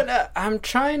know what? I'm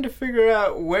trying to figure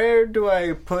out where do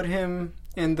I put him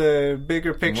in the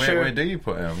bigger picture. where do you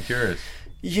put him? I'm curious.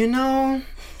 You know,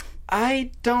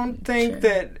 I don't think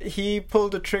that he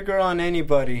pulled a trigger on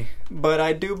anybody, but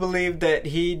I do believe that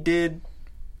he did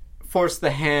force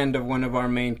the hand of one of our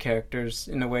main characters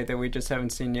in a way that we just haven't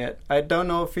seen yet. I don't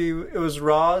know if it was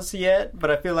Roz yet, but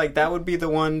I feel like that would be the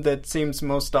one that seems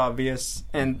most obvious,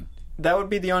 and that would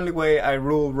be the only way I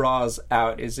rule Roz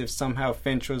out, is if somehow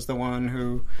Finch was the one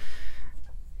who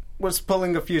was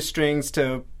pulling a few strings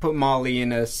to put Molly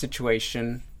in a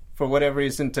situation for whatever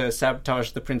reason to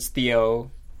sabotage the Prince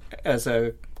Theo as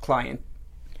a client.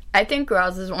 I think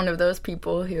Roz is one of those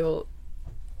people who,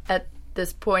 at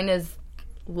this point, is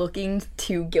looking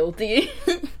too guilty.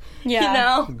 Yeah. You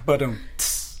know? But no,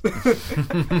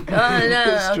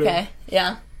 true. okay,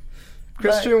 yeah.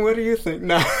 Christian, what do you think?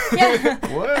 No.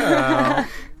 Well,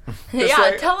 Yeah,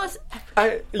 like- tell us.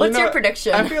 What's What's your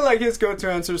prediction? I feel like his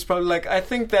go-to answer is probably like, I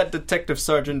think that Detective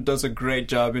Sergeant does a great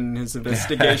job in his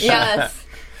investigation. Yes.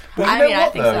 well, I you know mean, I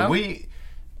what, think though?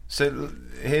 so. So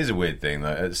here's a weird thing,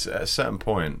 though. At a certain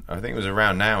point, I think it was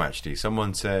around now, actually,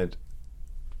 someone said,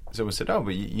 oh,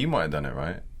 but you might have done it,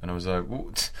 right? And I was like,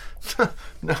 what?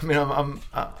 No, I mean,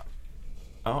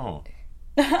 oh.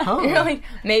 You're like,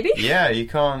 maybe? Yeah, you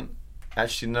can't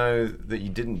actually know that you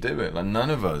didn't do it. Like, none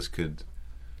of us could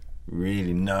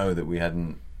really know that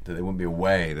that there wouldn't be a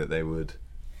way that it would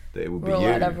be Rule you.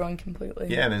 out everyone completely.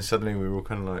 Yeah, and then suddenly we were all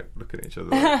kind of like looking at each other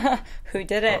like, Who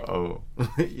did it? oh,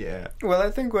 yeah. Well, I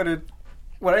think what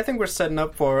I think we're setting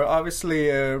up for, obviously,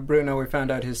 Bruno, we found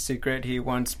out his secret. He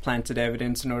once planted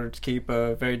evidence in order to keep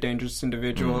a very dangerous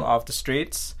individual off the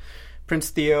streets. Prince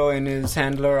Theo and his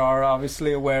handler are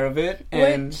obviously aware of it.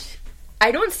 And Which,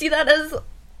 I don't see that as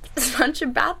such a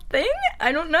bad thing.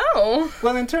 I don't know.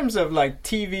 well, in terms of like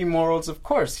TV morals, of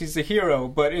course, he's a hero.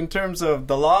 But in terms of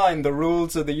the law and the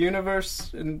rules of the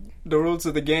universe and the rules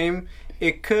of the game,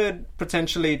 it could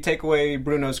potentially take away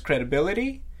Bruno's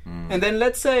credibility. And then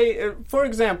let's say, for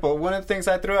example, one of the things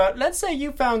I threw out, let's say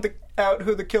you found out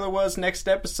who the killer was next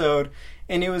episode,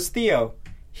 and it was Theo.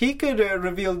 He could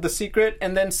reveal the secret,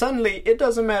 and then suddenly it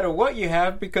doesn't matter what you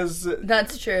have, because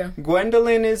That's true.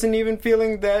 Gwendolyn isn't even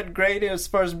feeling that great as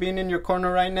far as being in your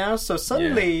corner right now, so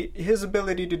suddenly his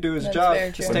ability to do his That's job very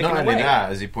is true. But taken not away. only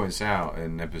that, as he points out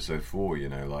in episode 4, you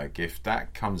know, like, if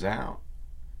that comes out,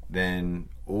 then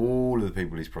all of the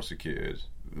people he's prosecuted,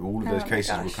 all of those my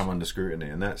cases will gosh. come under scrutiny,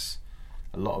 and that's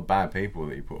a lot of bad people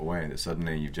that you put away that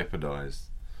suddenly you've jeopardised.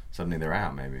 Suddenly they're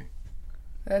out, maybe.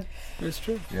 It's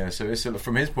true. Yeah, so it's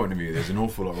from his point of view, there's an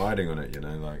awful lot riding on it, you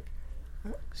know, like.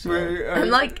 So, I'm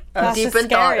like That's deep just in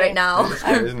thought scary. right now. it's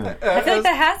good, isn't it? I feel like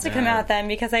that has to come Yeah. out then,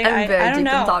 because I'm I very don't deep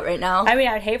know. in thought right now. I mean,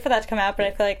 I'd hate for that to come out, but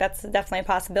I feel like that's definitely a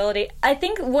possibility. I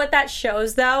think what that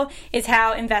shows, though, is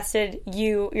how invested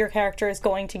your character is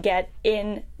going to get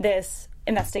in this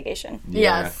investigation.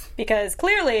 Yeah. Yes. Because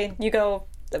clearly you go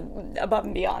above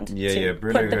and beyond Yeah, to yeah.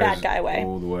 Bruno put the goes bad guy away.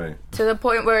 all the way. To the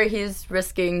point where he's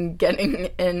risking getting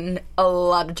in a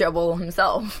lot of trouble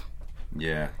himself.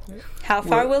 Yeah. How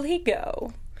far will he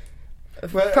go?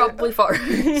 Well, Probably far.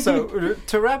 So,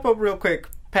 to wrap up real quick,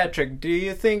 Patrick, do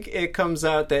you think it comes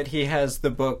out that he has the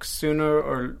book sooner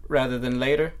or rather than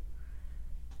later?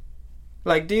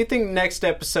 Like, do you think next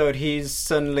episode he's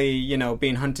suddenly,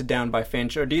 being hunted down by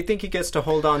Finch, or do you think he gets to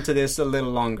hold on to this a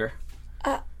little longer?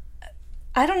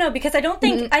 I don't know, because I don't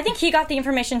think I think he got the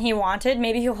information he wanted.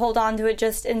 Maybe he'll hold on to it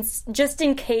just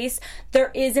in case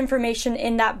there is information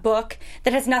in that book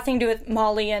that has nothing to do with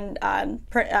Molly and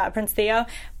Prince Theo,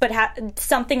 but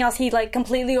something else he like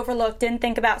completely overlooked, didn't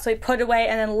think about, so he put it away,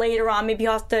 and then later on maybe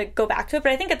he'll have to go back to it.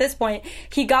 But I think at this point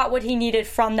he got what he needed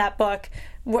from that book,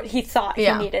 what he thought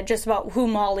Yeah. he needed, just about who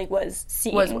Molly was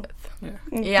seeing. Was with.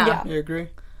 Yeah. You agree?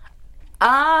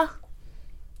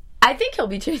 I think he'll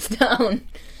be chased down.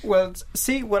 Well,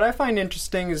 see, what I find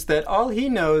interesting is that all he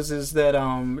knows is that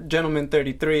Gentleman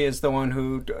 33 is the one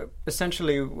who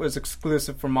essentially was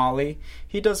exclusive for Molly.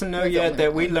 He doesn't know yet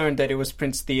that we learned that it was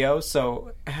Prince Theo,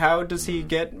 so how does he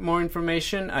get more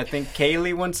information? I think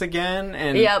Kaylee once again,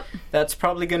 and Yep. that's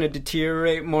probably going to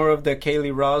deteriorate more of the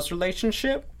Kaylee-Roz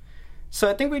relationship. So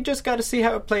I think we just got to see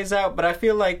how it plays out, but I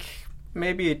feel like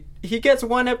maybe he gets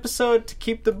one episode to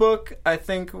keep the book. I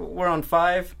think we're on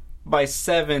 5. By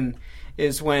 7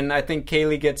 is when I think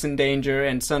Kaylee gets in danger,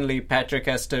 and suddenly Patrick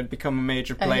has to become a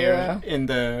major player in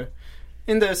the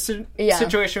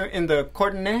situation in the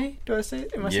coordinate. Do I say?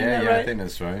 Am I saying that right? I think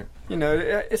that's right.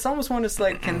 It's almost one. It's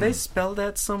like, can they spell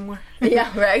that somewhere?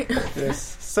 Yeah, right? It's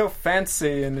so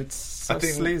fancy and it's so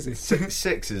sleazy.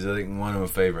 6 is, I think, one of my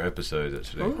favourite episodes,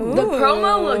 actually. The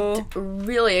promo looked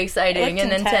really exciting It and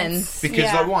looked intense. Because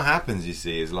Yeah. like what happens, you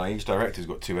see, is like each director's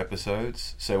got 2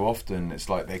 episodes, so often it's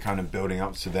like they're kind of building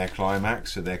up to their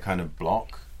climax, so their kind of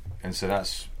block, and so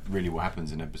that's really what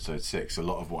happens in episode 6. A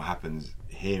lot of what happens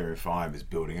here in 5 is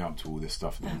building up to all this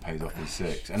stuff that then pays off in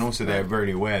 6. And also they're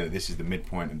very aware that this is the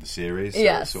midpoint of the series. So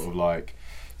Yes. it's sort of like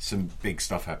some big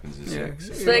stuff happens in 6.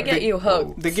 Yeah. So they get you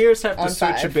hooked. The gears have to On switch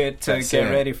a 5. bit to That's get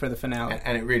it. ready for the finale.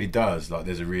 And it really does. Like,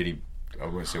 there's a really, I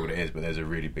won't say what it is, but there's a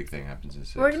really big thing happens in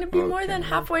 6. We're gonna be more than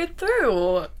halfway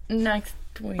through next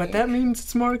week. But that means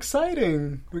it's more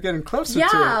exciting. We're getting closer to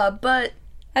yeah, it. but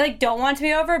I don't want it to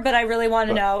be over, but I really want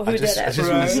to know who I just did it. want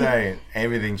to Right. say,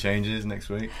 everything changes next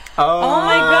week. Oh,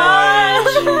 my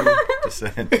gosh! Just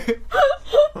saying.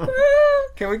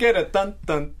 Can we get a dun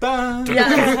dun dun?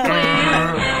 yes,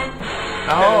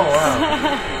 Oh,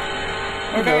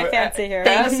 wow. We're very fancy here.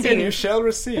 Ask and you shall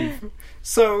receive.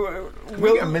 So,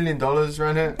 We get $1 million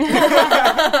around here.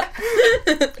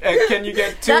 can you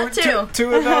get That too.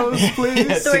 two of those, please?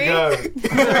 Yes, Three. to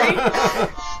go.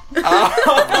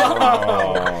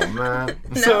 Oh, man.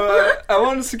 So I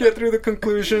want us to get through the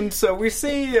conclusion. So we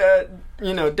see,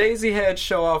 Daisy Head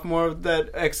show off more of that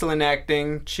excellent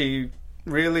acting. She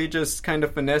really just kind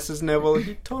of finesses Neville.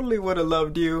 He totally would have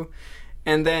loved you.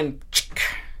 And then,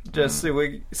 just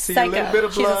we see a little bit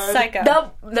of She's blood. a psycho.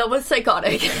 that was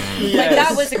psychotic. Yes. Like,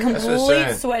 that was a what I'm complete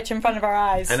saying. switch in front of our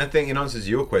eyes. And I think in answer to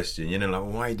your question, like, well,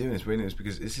 why are you doing this? We're doing this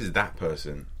because this is that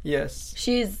person. Yes.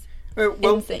 She's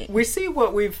Well, insane. we see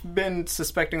what we've been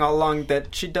suspecting all along,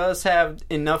 that she does have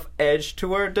enough edge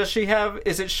to her. Does she have?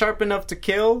 Is it sharp enough to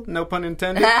kill? No pun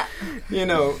intended.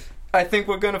 I think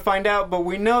we're gonna find out, but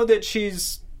we know that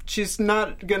she's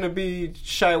not gonna be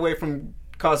shy away from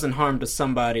causing harm to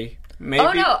somebody. Maybe.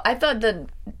 Oh no, I thought that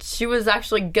she was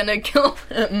actually gonna kill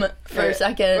him for a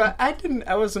second. But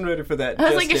I wasn't ready for that. I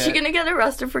was just like, is she yet. gonna get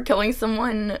arrested for killing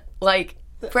someone? Like,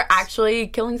 for actually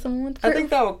killing someone with I proof? think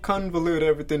that will convolute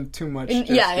everything too much. just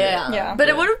Yeah. yet. But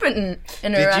it would have been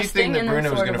interesting. Did you think that in a Bruno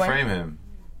was sort going to of way. frame him?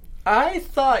 I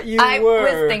thought you I were.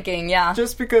 was thinking, yeah.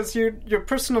 Just because your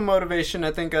personal motivation,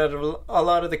 I think, out of a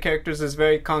lot of the characters is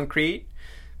very concrete.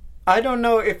 I don't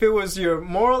know if it was your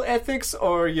moral ethics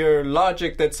or your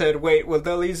logic that said, wait, well,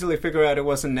 they'll easily figure out it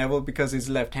wasn't Neville because he's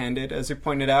left-handed, as you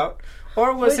pointed out.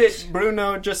 Or was it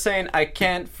Bruno just saying, I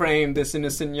can't frame this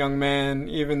innocent young man,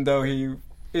 even though he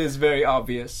is very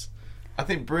obvious? I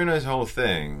think Bruno's whole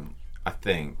thing,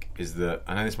 is that,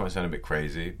 I know this might sound a bit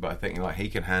crazy, but I think like he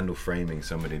can handle framing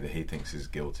somebody that he thinks is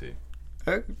guilty.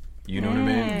 You know what I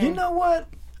mean? You know what?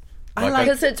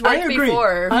 Because it's I worked agree.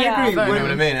 before. I Yeah. agree. But- You know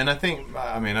what I mean? And I think,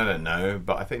 I don't know,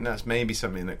 but I think that's maybe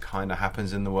something that kind of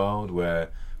happens in the world where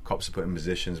cops are put in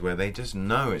positions where they just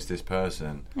know it's this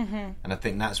person. Mm-hmm. And I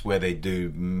think that's where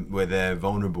where they're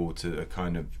vulnerable to a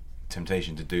kind of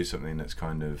temptation to do something that's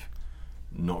kind of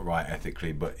not right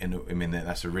ethically, but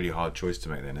that's a really hard choice to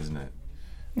make then, isn't it?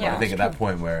 But Yeah, I think it's at that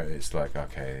point where it's like,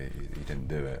 okay, he didn't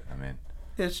do it,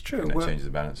 It's true. that Well, changes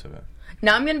the balance of it.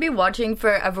 Now I'm gonna be watching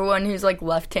for everyone who's like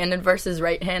left-handed versus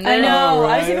right-handed. I know. Oh,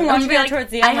 I was even right. I'm watching gonna be that like,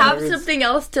 towards the I end. have something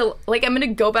else to like. I'm gonna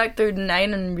go back through tonight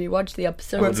and rewatch the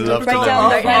episode. Would love to Break know. down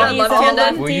the Right-handed, pennies and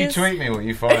left-handed. the Will you lefties. tweet me what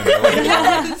you find?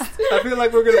 I feel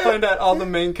like we're going to find out all the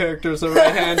main characters are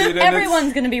right-handed. And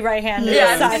Everyone's going to be right-handed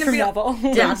Yeah, aside it's from gonna Neville.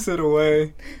 Yeah, takes it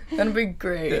away. gonna be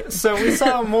great. So we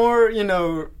saw more,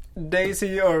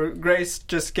 Daisy or Grace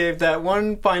just gave that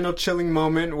one final chilling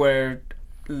moment where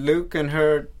Luke and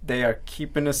her, they are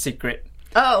keeping a secret.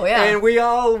 Oh yeah. And we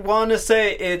all want to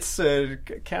say it's a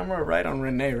camera right on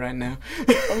Renee right now.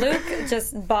 Luke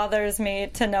just bothers me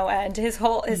to no end. His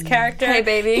character. Hey,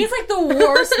 baby. He's like the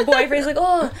worst boyfriend. He's like,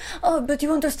 oh, but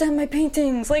you understand my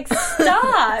paintings. Like,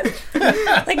 stop.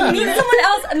 Like, meet someone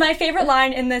else. My favorite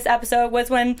line in this episode was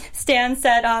when Stan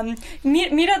said,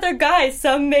 meet other guys.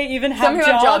 Some may even have Some who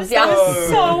have jobs, yeah. That was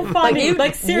so funny.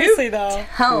 Like, seriously, you though.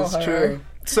 Tell It's her. true.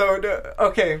 So,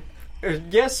 okay,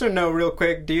 yes or no, real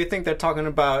quick, do you think they're talking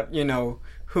about,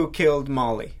 who killed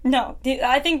Molly? No,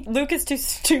 I think Luke is too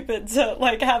stupid to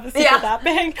like have a secret Yeah. that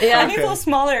big. Yeah. I think Okay. a little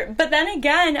smaller. But then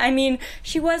again, I mean,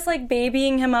 she was like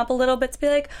babying him up a little bit to be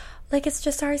like it's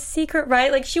just our secret,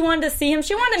 right? Like she wanted to see him.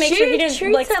 She wanted to make sure he didn't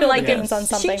treats like him spill like beans on She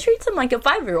something. treats him like a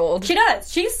 5-year-old. She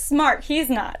does. She's smart. He's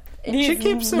not. She He's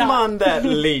keeps him not. on that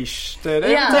leash. That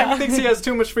every Yeah. time he thinks he has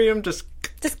too much freedom, just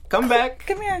come back.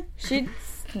 Come here. She.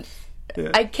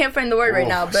 Yeah. I can't find the word right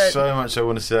now, but so much I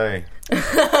want to say.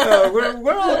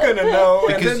 We're all gonna know.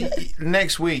 And Because then,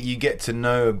 next week you get to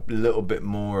know a little bit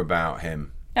more about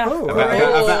him. oh,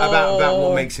 About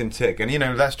what makes him tick. And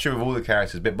that's true of all the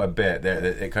characters bit by bit.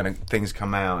 It kind of things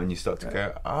come out and you start to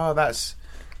go, oh, that's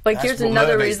Like, That's here's what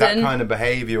another motivates reason. that kind of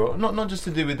behavior. Not just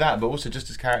to do with that, but also just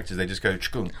as characters. They just go,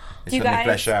 chkung. They you suddenly guys-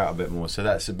 flesh out a bit more. So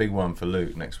that's a big one for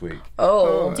Luke next week.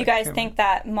 Oh. Do you guys think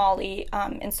that Molly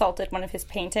insulted one of his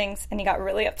paintings and he got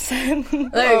really upset? There you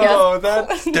go. Oh,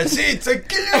 that's That's it! I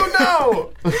kill you now!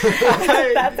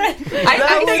 That's it.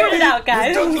 I figured it out,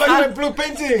 guys. Don't like my blue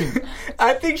painting!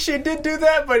 I think she did do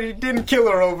that, but he didn't kill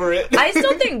her over it. I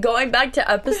still think going back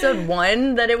to episode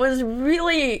 1 that it was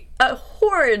really a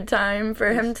horrid time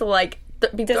for him to like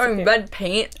be throwing Disappear. red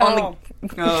paint on Oh.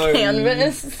 the Oh,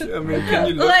 canvas. I mean, can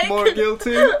you look Like- more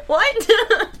guilty? What?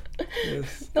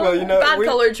 Yes. Well, you know, Bad we,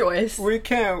 color choice. we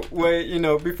can't wait. You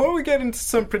know, before we get into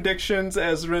some predictions,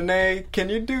 as Renee, can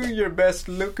you do your best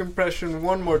Luke impression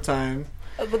one more time?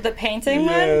 With the painting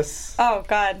Yes. one? Oh,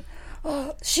 God.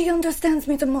 Oh, she understands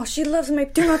me the most. She loves me.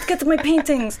 Do not get my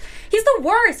paintings. He's the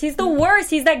worst. He's the worst.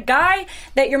 He's that guy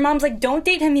that your mom's like, don't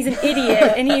date him. He's an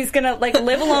idiot. And he's going to like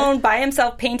live alone by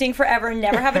himself, painting forever,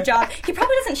 never have a job. He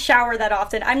probably doesn't shower that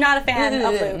often. I'm not a fan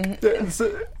of Luke.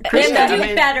 So, Christian, do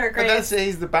I better, but Grace.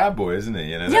 he's the bad boy, isn't he?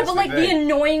 You know, Yeah, that's but like the thing.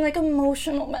 annoying, like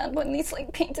emotional man when he's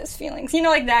like paint his feelings. You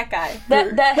know, like that guy.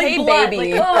 That Like hey blood.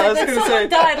 baby. Like, I oh, was that gonna someone say-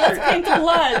 died. Let's paint the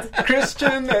blood.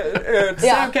 Christian, Yeah.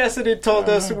 Sam Cassidy told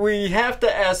us we have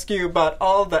to ask you about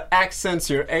all the accents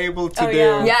you're able to Oh, do.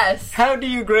 yeah. Yes. How do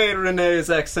you grade Renee's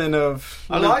accent of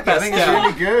I Luke like it. I think it's Pascal?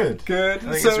 really good. Good. I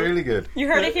think So- it's really good. You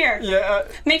heard it here. Yeah,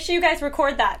 Make sure you guys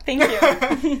record that. Thank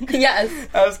you. Yes.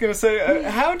 I was gonna say,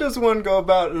 how does one go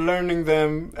about learning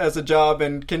them as a job,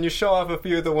 and can you show off a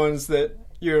few of the ones that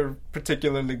you're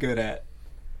particularly good at?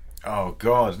 Oh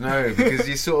God, no! Because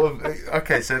you sort of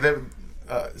okay. So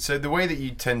the way that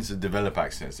you tend to develop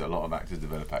accents, a lot of actors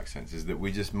develop accents, is that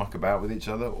we just muck about with each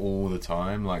other all the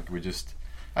time. Like we just,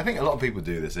 I think a lot of people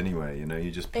do this anyway. You know,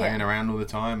 you're just playing Yeah. around all the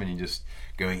time, and you're just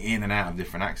going in and out of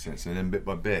different accents, and then bit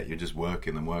by bit, you're just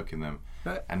working them,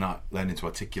 Right. and not learning to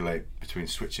articulate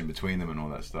switching between them and all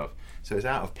that stuff. So it's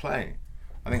out of play.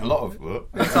 I think a lot of. Oh,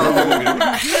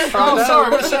 sorry,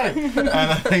 what did I say? And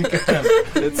I think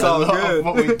It's a all lot good. of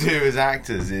what we do as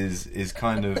actors is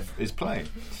kind of is play.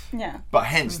 Yeah. But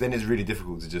hence, then it's really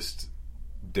difficult to just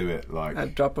do it like A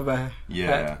drop of a hat.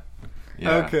 yeah.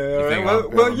 Okay, You all right.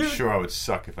 think Well, I'm you- sure I would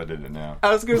suck if I did it now.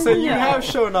 I was gonna say you Yeah. have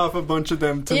shown off a bunch of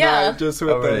them tonight, Yeah. just with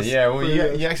Oh, really? us. Yeah, well,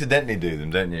 But you accidentally do them,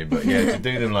 don't you? But yeah, to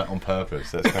do them like on purpose,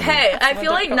 that's kind Hey, of. I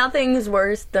feel like nothing's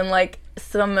worse than like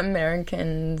some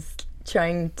Americans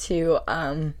trying to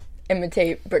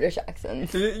imitate British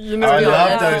accents. You know, I be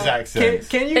love honest. those can, accents.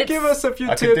 can you It's- give us a few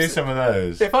I tips? could do some of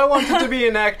those. If I wanted to be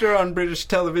an actor on British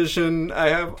television,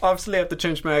 I obviously have to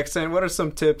change my accent. What are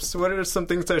some tips? What are some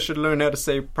things I should learn how to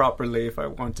say properly if I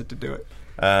wanted to do it?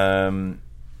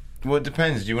 Well, it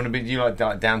depends. Do you want to be? Do you like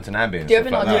Downton Abbey? And Do you have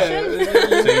stuff an like audition?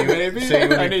 that? Yeah, maybe. so you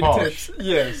wanna I be need posh? tips.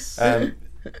 Yes.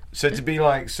 So to be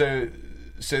like so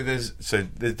there's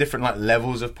different like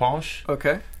levels of posh.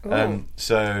 Okay.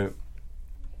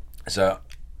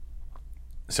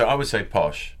 So I would say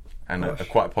posh, and a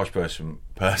quite posh person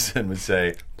would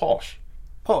say posh,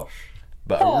 Posh.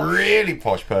 but a really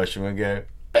posh person would go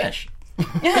bash.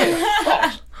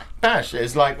 Posh. Bash.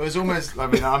 It's almost. I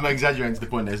mean, I'm exaggerating to the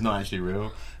point that it's not actually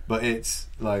real, but it's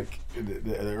like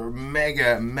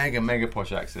the mega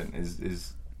posh accent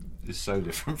is so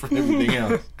different from everything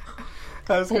else.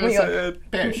 I was going to my say,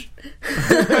 Bash.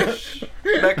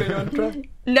 Becca, you want to try?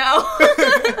 No.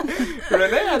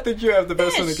 Renee, I think you have the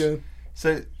best one Fish. again.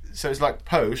 So it's like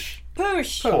posh,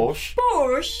 Push. posh.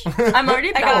 Push. I'm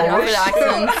already bad got with it.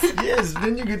 accents. Yes,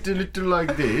 then you get a little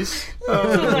like this.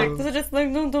 So just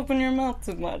like don't open your mouth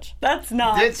too much. That's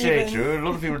not. That's very even- true. A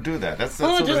lot of people do that. That's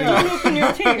Oh, what just they don't do. open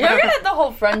your teeth. You're good at the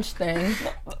whole French thing.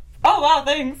 Oh wow,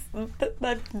 thanks.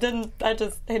 That didn't. I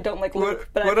don't like Luke,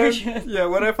 but I appreciate it.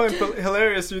 What I find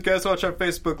hilarious, you guys watch our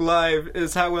Facebook Live,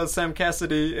 is how well Sam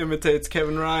Cassidy imitates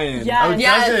Kevin Ryan. Yeah. Oh,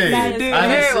 Yes, does he? that is I haven't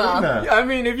very seen well. that. I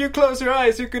mean, if you close your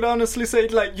eyes, you could honestly say,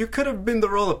 like, you could have been the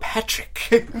role of Patrick.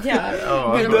 Yeah.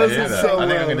 Oh, I He want to does hear it that. so I think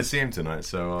well. I'm going to see him tonight,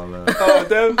 so I'll. Oh,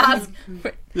 then, Ask-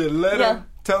 let Yeah. him.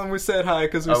 Tell him we said hi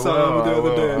because we I saw him the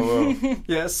will, other I day. will.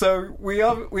 Yeah, so we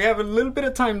have a little bit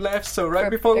of time left. So right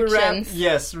For before we wrap, predictions.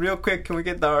 yes, real quick, can we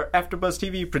get our AfterBuzz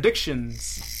TV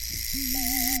predictions?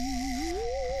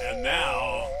 And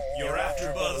now, your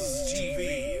AfterBuzz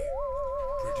TV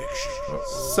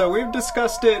predictions. So we've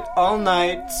discussed it all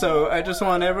night. So I just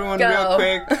want everyone Go. real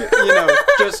quick,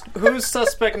 just who's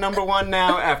suspect number one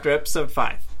now after episode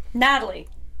 5? Natalie,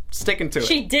 Sticking to it.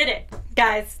 she did it,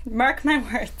 guys. Mark my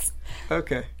words.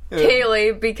 Okay.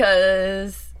 Kaylee,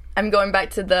 because I'm going back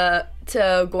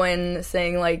to Gwen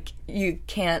saying like you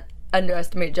can't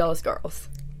underestimate jealous girls.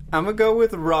 I'm gonna go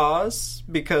with Roz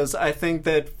because I think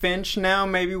that Finch now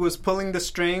maybe was pulling the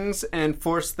strings and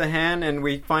forced the hand, and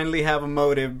we finally have a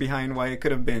motive behind why it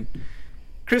could have been.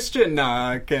 Christian, nah,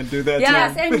 I can't do that.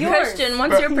 Yes, too. and Christian,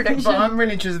 what's your prediction? But I'm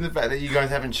really interested in the fact that you guys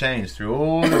haven't changed through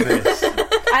all of this.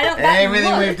 I don't.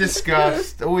 Everything we've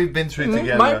discussed, all we've been through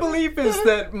together. My belief is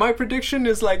that my prediction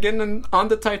is like getting on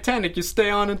the Titanic. You stay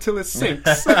on until it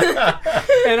sinks.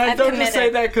 And I don't just say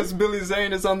that because Billy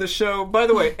Zane is on the show. By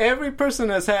the way, every person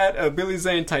has had a Billy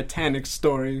Zane Titanic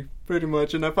story, pretty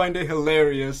much, and I find it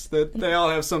hilarious that they all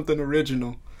have something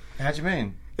original. How do you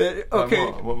mean? Okay,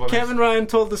 what Kevin Ryan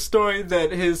told the story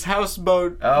that his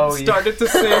houseboat Oh, started to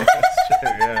sink. That's true,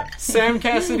 yeah. Sam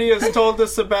Cassidy has told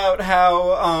us about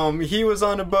how he was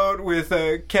on a boat with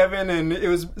Kevin, and it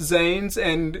was Zane's,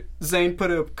 and Zane put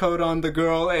a coat on the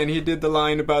girl, and he did the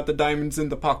line about the diamonds in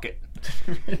the pocket.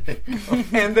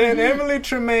 And then Emily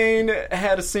Tremaine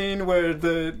had a scene where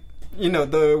the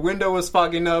window was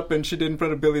fogging up, and she did in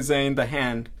front of Billy Zane the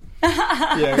hand.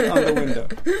 Yeah, on the window.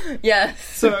 Yes.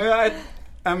 So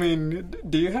I mean,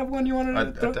 do you have one you want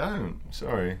to throw? I don't.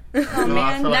 Sorry. Oh man,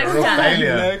 I feel like next a real time.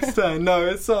 failure. Next time. No,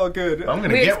 it's all good. I'm going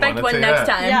to We get expect one. one I'll next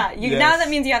tell time. yeah. Yes. Now that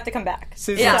means you have to come back.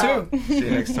 Season Yeah. 2. See you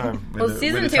next time. Well,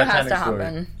 season 2 has to Titanic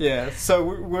happen. Yeah, so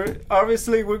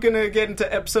we're gonna get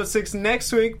into episode 6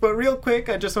 next week. But real quick,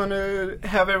 I just want to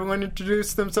have everyone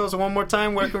introduce themselves one more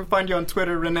time. Where can we find you on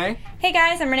Twitter, Renee? Hey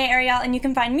guys, I'm Renee Ariel, and you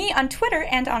can find me on Twitter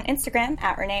and on Instagram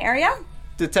at Renee Ariel.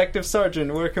 Detective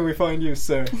Sergeant, where can we find you,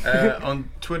 sir? On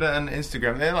Twitter and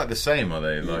Instagram, they're like the same, are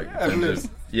they? Like, I believe.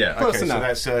 Yeah, Close okay,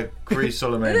 enough. so that's Chris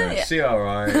Solomeno. Yeah.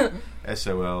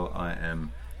 CRISOLIMEN.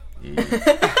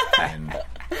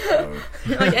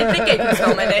 Like, I think I can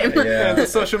spell my name. Yeah, the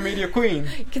social media queen.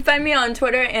 You can find me on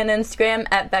Twitter and Instagram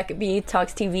at Becca B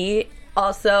Talks TV.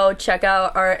 Also, check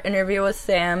out our interview with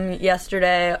Sam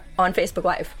yesterday on Facebook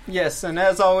Live. Yes, and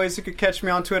as always, you can catch me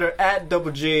on Twitter at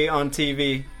Double G on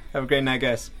TV. Have a great night,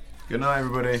 guys. Good night,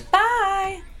 everybody.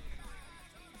 Bye!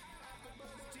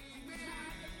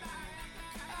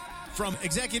 From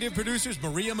executive producers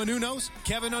Maria Menounos,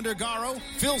 Kevin Undergaro,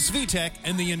 Phil Svitek,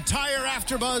 and the entire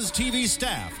AfterBuzz TV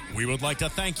staff, we would like to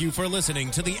thank you for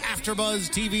listening to the AfterBuzz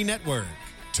TV network.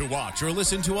 To watch or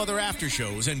listen to other after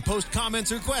shows and post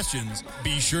comments or questions,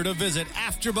 be sure to visit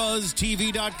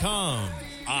AfterBuzzTV.com.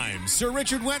 I'm Sir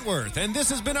Richard Wentworth, and this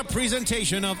has been a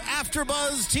presentation of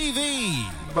AfterBuzz TV.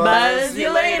 Buzz you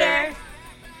later.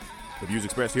 The views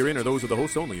expressed herein are those of the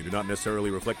hosts only and do not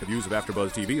necessarily reflect the views of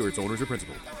AfterBuzz TV or its owners or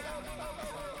principals.